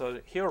this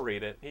episode, he'll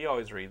read it. He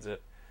always reads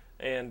it.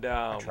 And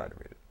I try to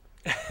read it.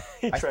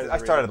 I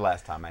started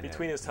last time.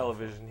 Between his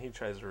television, he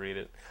tries to read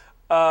it.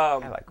 I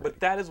like reading. But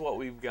that is what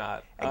we've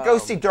got. And go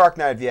see Dark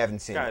Knight if you haven't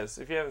seen it. Guys,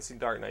 if you haven't seen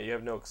Dark Knight, you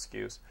have no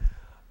excuse.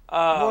 They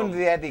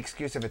had the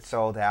excuse if it's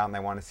sold out and they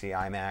want to see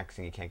IMAX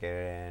and you can't get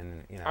it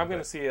in. I'm going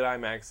to see it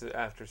IMAX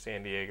after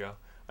San Diego.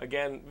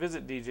 Again,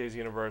 visit DJ's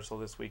Universal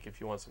this week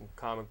if you want some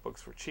comic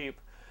books for cheap.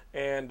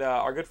 And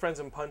our good friends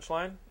in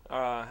Punchline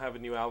have a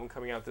new album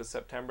coming out this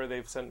September.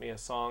 They've sent me a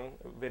song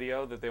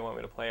video that they want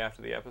me to play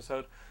after the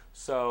episode.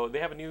 So they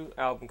have a new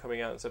album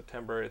coming out in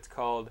September. It's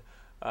called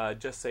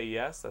Just Say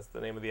Yes. That's the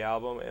name of the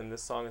album. And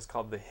this song is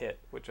called The Hit,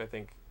 which I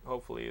think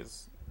hopefully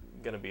is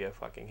going to be a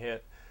fucking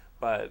hit.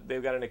 But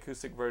they've got an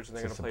acoustic version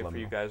they're going to play for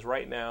you guys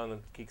right now in the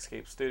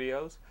Geekscape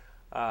studios.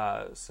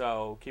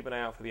 So keep an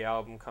eye out for the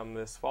album come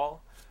this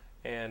fall.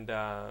 And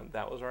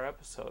that was our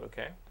episode,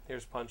 okay?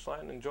 Here's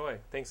Punchline. Enjoy.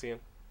 Thanks, Ian.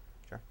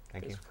 Sure.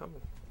 Thanks for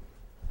coming.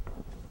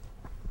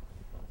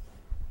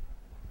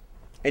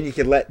 And you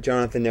could let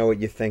Jonathan know what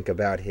you think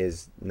about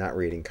his not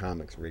reading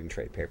comics, reading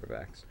trade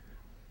paperbacks.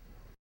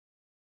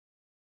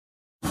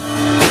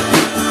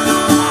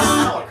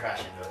 I'll crash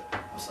into it.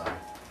 I'm sorry.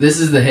 This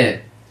is The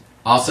Hit,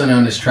 also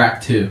known as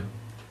Track 2.